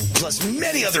subscription, plus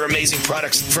many other amazing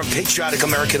products from patriotic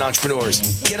American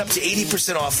entrepreneurs. Get up to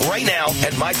 80% off right now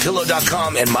at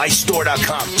MyPillow.com and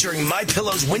MyStore.com during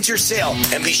MyPillow's winter sale.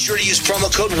 And be sure to use promo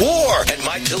code WAR at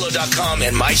MyPillow.com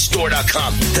and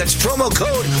MyStore.com. That's promo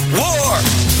code WAR.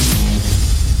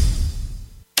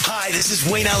 Hi, this is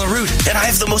Wayne Allyn, and I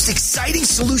have the most exciting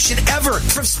solution ever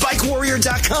from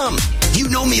SpikeWarrior.com. You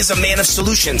know me as a man of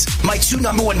solutions. My 2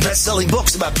 #1 best-selling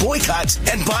books about boycotts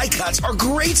and boycotts are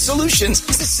great solutions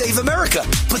to save America.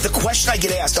 But the question I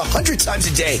get asked 100 times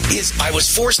a day is, I was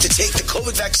forced to take the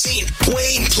COVID vaccine.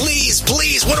 Wayne, please,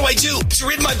 what do I do to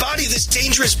rid my body of this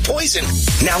dangerous poison?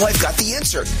 Now I've got the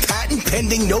answer.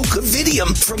 Patent-pending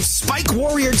no-covidium from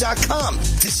SpikeWarrior.com.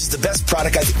 This is the best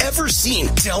product I've ever seen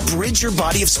to help rid your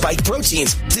body of spike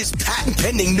proteins. This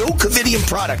patent-pending no-covidium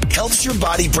product helps your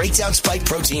body break down spike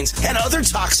proteins and other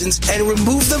toxins and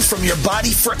remove them from your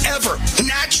body forever,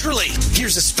 naturally.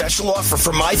 Here's a special offer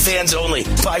for my fans only.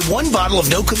 Buy 1 bottle of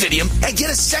no-covidium and get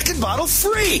a 2nd bottle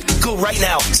free. Go right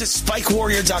now to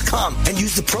SpikeWarrior.com and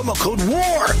use the promo code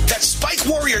WAR. That's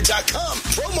SpikeWarrior.com.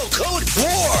 Promo code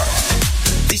WAR.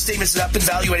 These statements have not been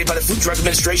evaluated by the Food and Drug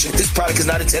Administration. This product is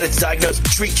not intended to diagnose,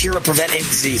 treat, cure, or prevent any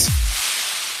disease.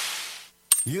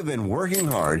 You've been working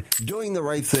hard, doing the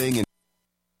right thing. And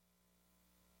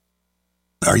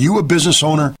are you a business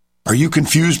owner? Are you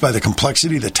confused by the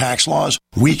complexity of the tax laws?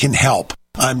 We can help.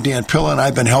 I'm Dan Pilla, and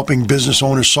I've been helping business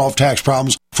owners solve tax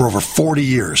problems for over 40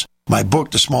 years. My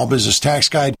book, The Small Business Tax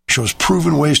Guide, shows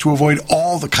proven ways to avoid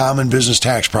all the common business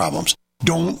tax problems.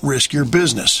 Don't risk your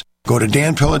business. Go to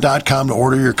danpilla.com to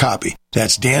order your copy.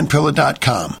 That's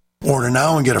danpilla.com. Order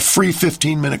now and get a free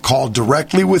 15-minute call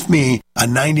directly with me, a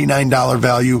 $99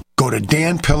 value. Go to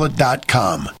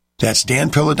danpilla.com. That's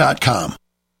danpilla.com.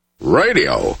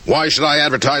 Radio? Why should I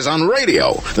advertise on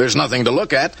radio? There's nothing to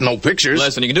look at, no pictures.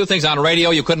 Listen, you can do things on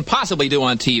radio you couldn't possibly do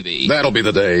on TV. That'll be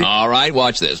the day. All right,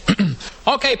 watch this.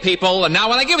 Okay, people, and now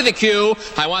when I give you the cue,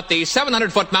 I want the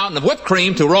 700-foot mountain of whipped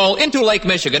cream to roll into Lake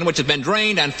Michigan, which has been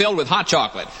drained and filled with hot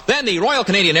chocolate. Then the Royal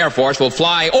Canadian Air Force will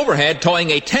fly overhead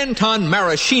towing a 10-ton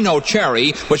maraschino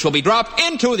cherry, which will be dropped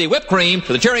into the whipped cream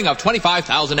to the cheering of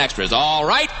 25,000 extras. All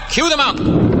right, cue the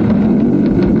mountain.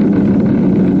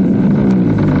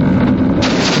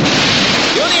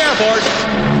 Force.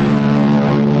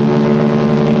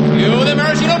 Cue the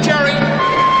maraschino cherry.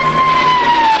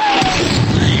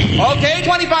 Okay,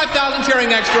 25,000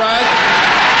 cheering extras.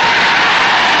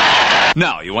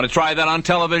 Now, you want to try that on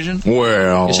television?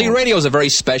 Well... You see, radio is a very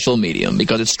special medium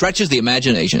because it stretches the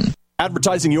imagination.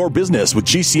 Advertising your business with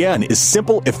GCN is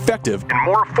simple, effective, and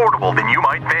more affordable than you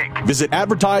might think. Visit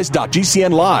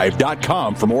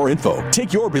advertise.gcnlive.com for more info.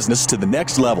 Take your business to the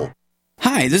next level.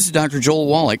 Hi, this is Dr. Joel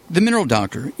Wallach, the Mineral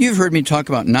Doctor. You've heard me talk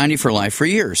about 90 for Life for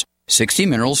years. 60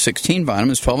 minerals, 16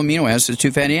 vitamins, 12 amino acids,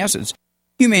 2 fatty acids.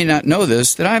 You may not know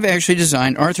this, that I've actually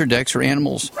designed Arthrodex for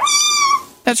animals.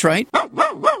 That's right.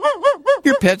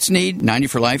 Your pets need 90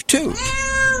 for Life, too.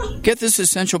 Get this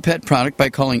essential pet product by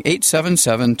calling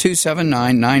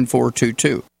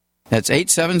 877-279-9422. That's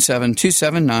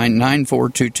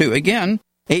 877-279-9422. Again,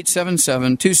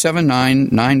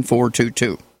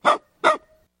 877-279-9422.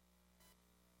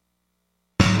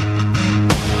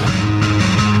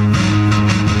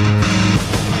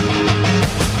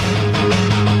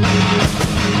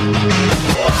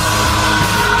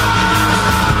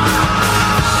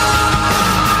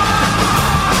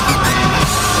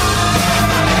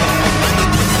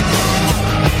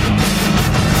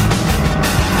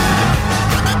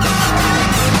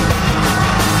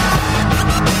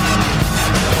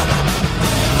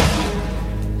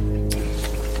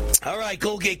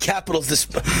 Goldgate Capital's this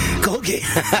Goldgate.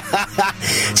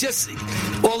 Just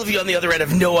all of you on the other end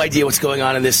have no idea what's going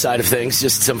on this side of things.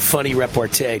 Just some funny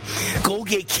repartee.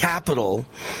 Goldgate Capital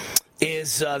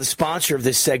is the sponsor of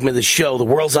this segment of the show. The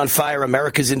world's on fire.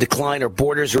 America's in decline. Our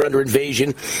borders are under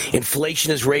invasion.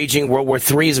 Inflation is raging. World War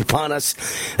III is upon us.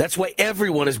 That's why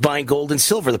everyone is buying gold and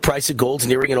silver. The price of gold is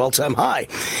nearing an all-time high.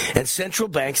 And central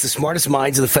banks, the smartest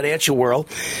minds of the financial world,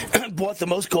 bought the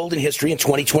most gold in history in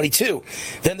 2022.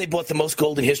 Then they bought the most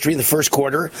gold in history in the first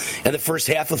quarter and the first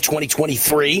half of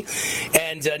 2023.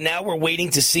 And now we're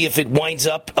waiting to see if it winds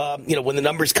up, when the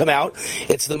numbers come out.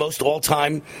 It's the most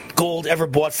all-time gold ever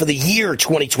bought for the year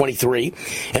 2023.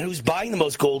 And who's buying the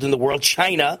most gold in the world?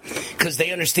 China, because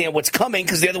they understand what's coming,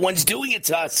 because they're the ones doing it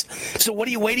to us. So what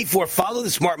are you waiting for? Follow the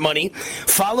smart money.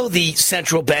 Follow the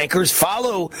central bankers.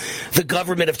 Follow the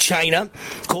government of China.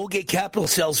 Goldgate Capital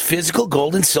sells physical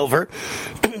gold and silver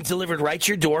delivered right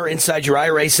to your door inside your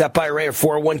IRA, SEP IRA, or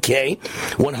 401k.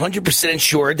 100%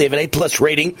 insured. They have an A+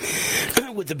 rating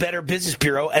with the Better Business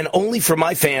Bureau. And only for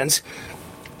my fans,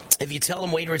 if you tell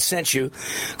them Wainwright sent you,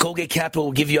 Goldgate Capital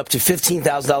will give you up to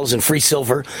 $15,000 in free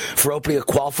silver for opening a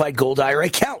qualified gold IRA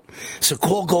account. So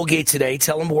call Goldgate today.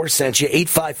 Tell them War sent you.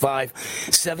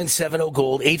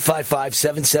 855-770-GOLD,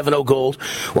 855-770-GOLD,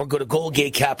 or go to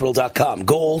GoldgateCapital.com.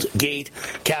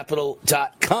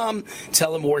 GoldgateCapital.com.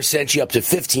 Tell them War sent you up to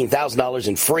 $15,000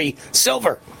 in free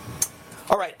silver.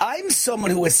 All right, I'm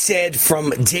someone who has said from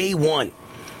day one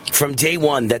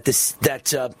that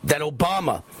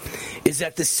Obama is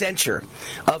at the center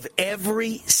of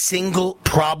every single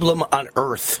problem on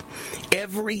earth.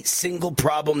 Every single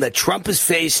problem that Trump has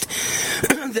faced,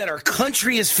 that our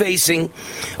country is facing.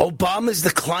 Obama's the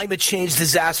climate change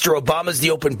disaster. Obama's the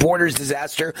open borders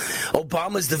disaster.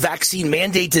 Obama's the vaccine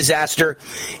mandate disaster.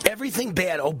 Everything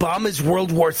bad. Obama's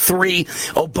World War III.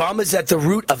 Obama's at the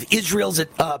root of Israel's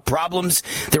problems,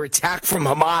 their attack from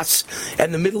Hamas,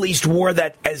 and the Middle East war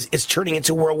that is turning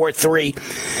into World War III.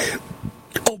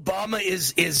 Obama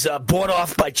is bought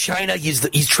off by China.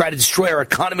 He's tried to destroy our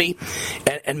economy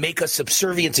and make us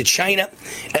subservient to China.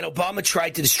 And Obama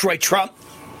tried to destroy Trump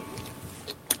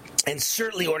and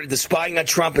certainly ordered the spying on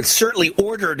Trump and certainly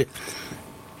ordered,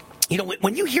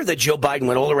 when you hear that Joe Biden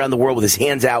went all around the world with his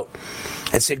hands out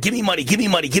and said, give me money, give me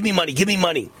money, give me money, give me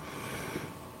money.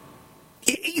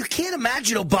 can't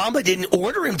imagine Obama didn't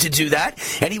order him to do that,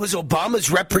 and he was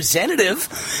Obama's representative.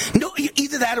 No,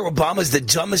 either that or Obama's the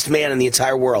dumbest man in the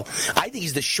entire world. I think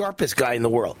he's the sharpest guy in the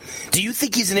world. Do you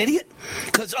think he's an idiot?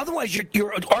 Because otherwise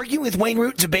you're arguing with Wayne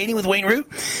Root, debating with Wayne Root,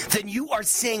 then you are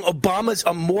saying Obama's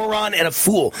a moron and a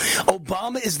fool.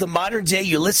 Obama is the modern-day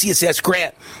Ulysses S.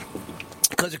 Grant.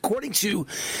 Because according to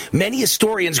many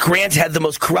historians, Grant had the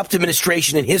most corrupt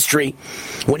administration in history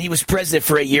when he was president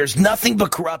for 8 years. Nothing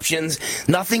but corruptions,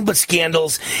 nothing but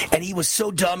scandals, and he was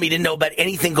so dumb he didn't know about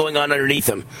anything going on underneath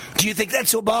him. Do you think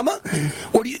that's Obama?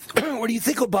 Or do you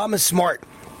think Obama's smart?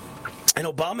 And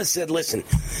Obama said, listen,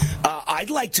 I'd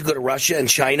like to go to Russia and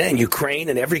China and Ukraine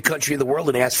and every country in the world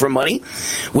and ask for money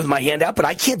with my hand out, but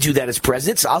I can't do that as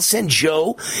president. So I'll send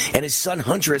Joe and his son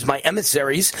Hunter as my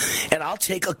emissaries, and I'll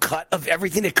take a cut of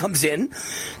everything that comes in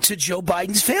to Joe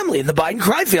Biden's family. And the Biden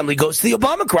crime family goes to the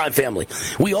Obama crime family.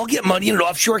 We all get money in an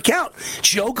offshore account.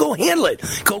 Joe, go handle it.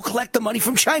 Go collect the money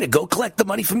from China. Go collect the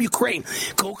money from Ukraine.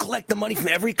 Go collect the money from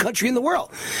every country in the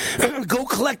world. Go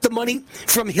collect the money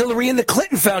from Hillary and the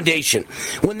Clinton Foundation.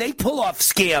 When they pull off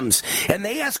scams and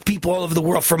they ask people all over the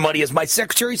world for money, as my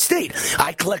Secretary of State,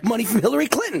 I collect money from Hillary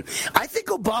Clinton. I think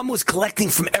Obama was collecting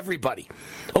from everybody.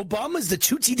 Obama's the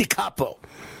tutti di capo.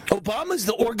 Obama's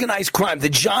the organized crime, the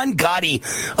John Gotti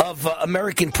of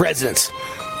American presidents.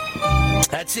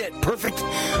 That's it. Perfect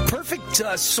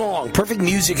song, perfect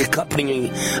music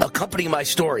accompanying my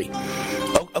story.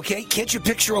 Okay, can't you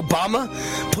picture Obama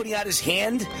putting out his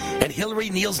hand and Hillary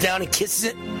kneels down and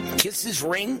kisses his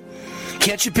ring?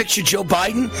 Can't you picture Joe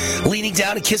Biden leaning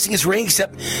down and kissing his ring?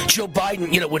 Except Joe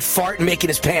Biden, would fart and make in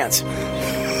his pants.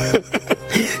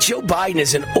 Joe Biden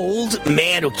is an old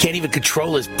man who can't even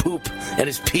control his poop and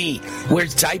his pee.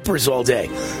 Wears diapers all day.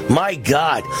 My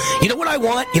God. You know what I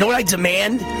want? You know what I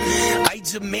demand? I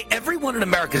demand everyone in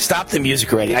America, stop the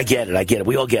music already. I get it.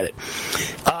 We all get it.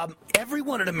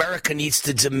 Everyone in America needs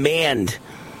to demand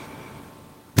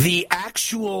the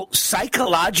actual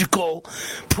psychological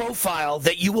profile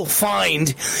that you will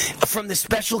find from the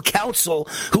special counsel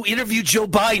who interviewed Joe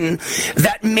Biden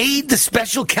that made the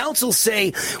special counsel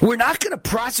say, we're not going to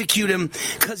prosecute him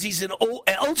because he's an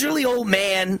elderly old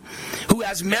man who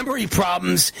has memory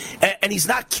problems and he's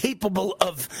not capable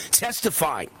of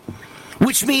testifying,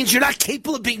 which means you're not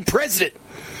capable of being president.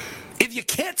 If you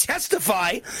can't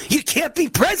testify, you can't be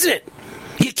president.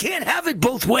 You can't have it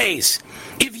both ways.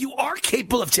 If you are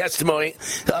capable of testifying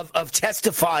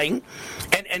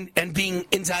and being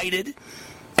indicted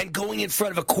and going in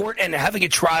front of a court and having a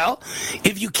trial,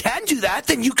 if you can do that,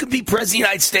 then you can be president of the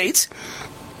United States,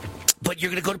 but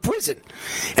you're going to go to prison.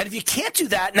 And if you can't do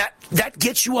that, and that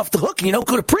gets you off the hook and you don't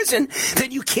go to prison,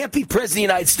 then you can't be president of the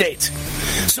United States.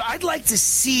 So I'd like to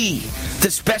see the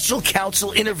special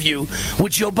counsel interview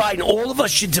with Joe Biden. All of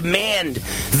us should demand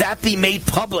that be made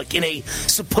public in a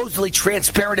supposedly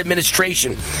transparent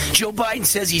administration. Joe Biden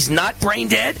says he's not brain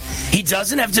dead. He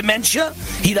doesn't have dementia.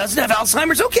 He doesn't have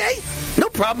Alzheimer's. Okay, no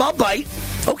problem. I'll bite.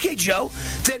 Okay, Joe,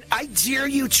 then I dare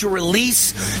you to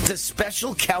release the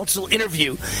special counsel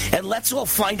interview, and let's all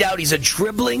find out he's a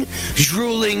dribbling,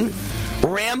 drooling,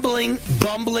 rambling,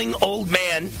 bumbling old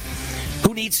man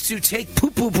who needs to take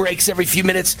poo-poo breaks every few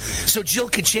minutes so Jill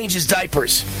can change his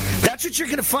diapers. That's what you're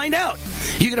going to find out.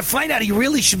 You're going to find out he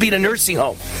really should be in a nursing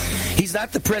home. He's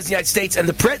not the president of the United States, and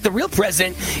the real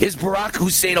president is Barack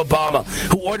Hussein Obama,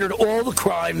 who ordered all the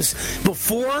crimes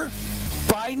before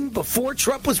Biden, before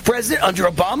Trump was president, under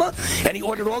Obama, and he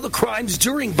ordered all the crimes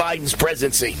during Biden's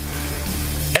presidency.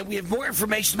 And we have more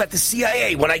information about the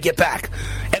CIA when I get back,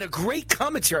 and a great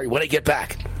commentary when I get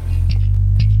back.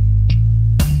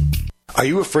 Are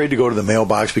you afraid to go to the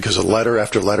mailbox because of letter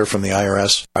after letter from the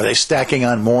IRS? Are they stacking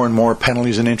on more and more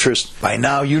penalties and interest? By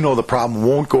now, you know the problem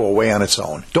won't go away on its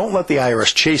own. Don't let the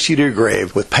IRS chase you to your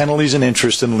grave with penalties and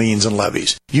interest and liens and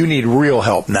levies. You need real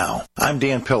help now. I'm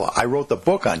Dan Pilla. I wrote the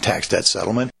book on tax debt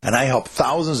settlement, and I help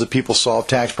thousands of people solve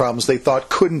tax problems they thought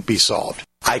couldn't be solved.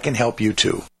 I can help you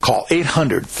too. Call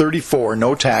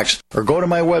 800-34-NO-TAX or go to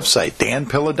my website,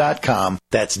 danpilla.com.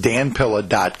 That's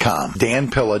danpilla.com.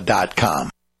 danpilla.com.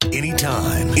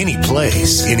 Anytime, any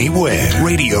place, anywhere.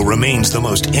 Radio remains the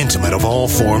most intimate of all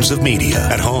forms of media.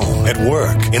 At home, at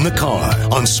work, in the car,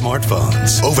 on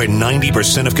smartphones. Over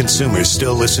 90% of consumers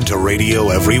still listen to radio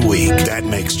every week. That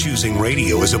makes choosing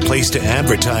radio as a place to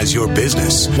advertise your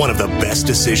business one of the best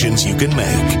decisions you can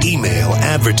make. Email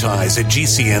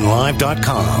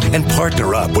advertise@gcnlive.com and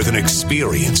partner up with an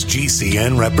experienced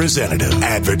GCN representative.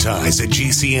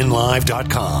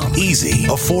 Advertise@gcnlive.com. Easy,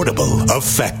 affordable,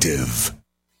 effective.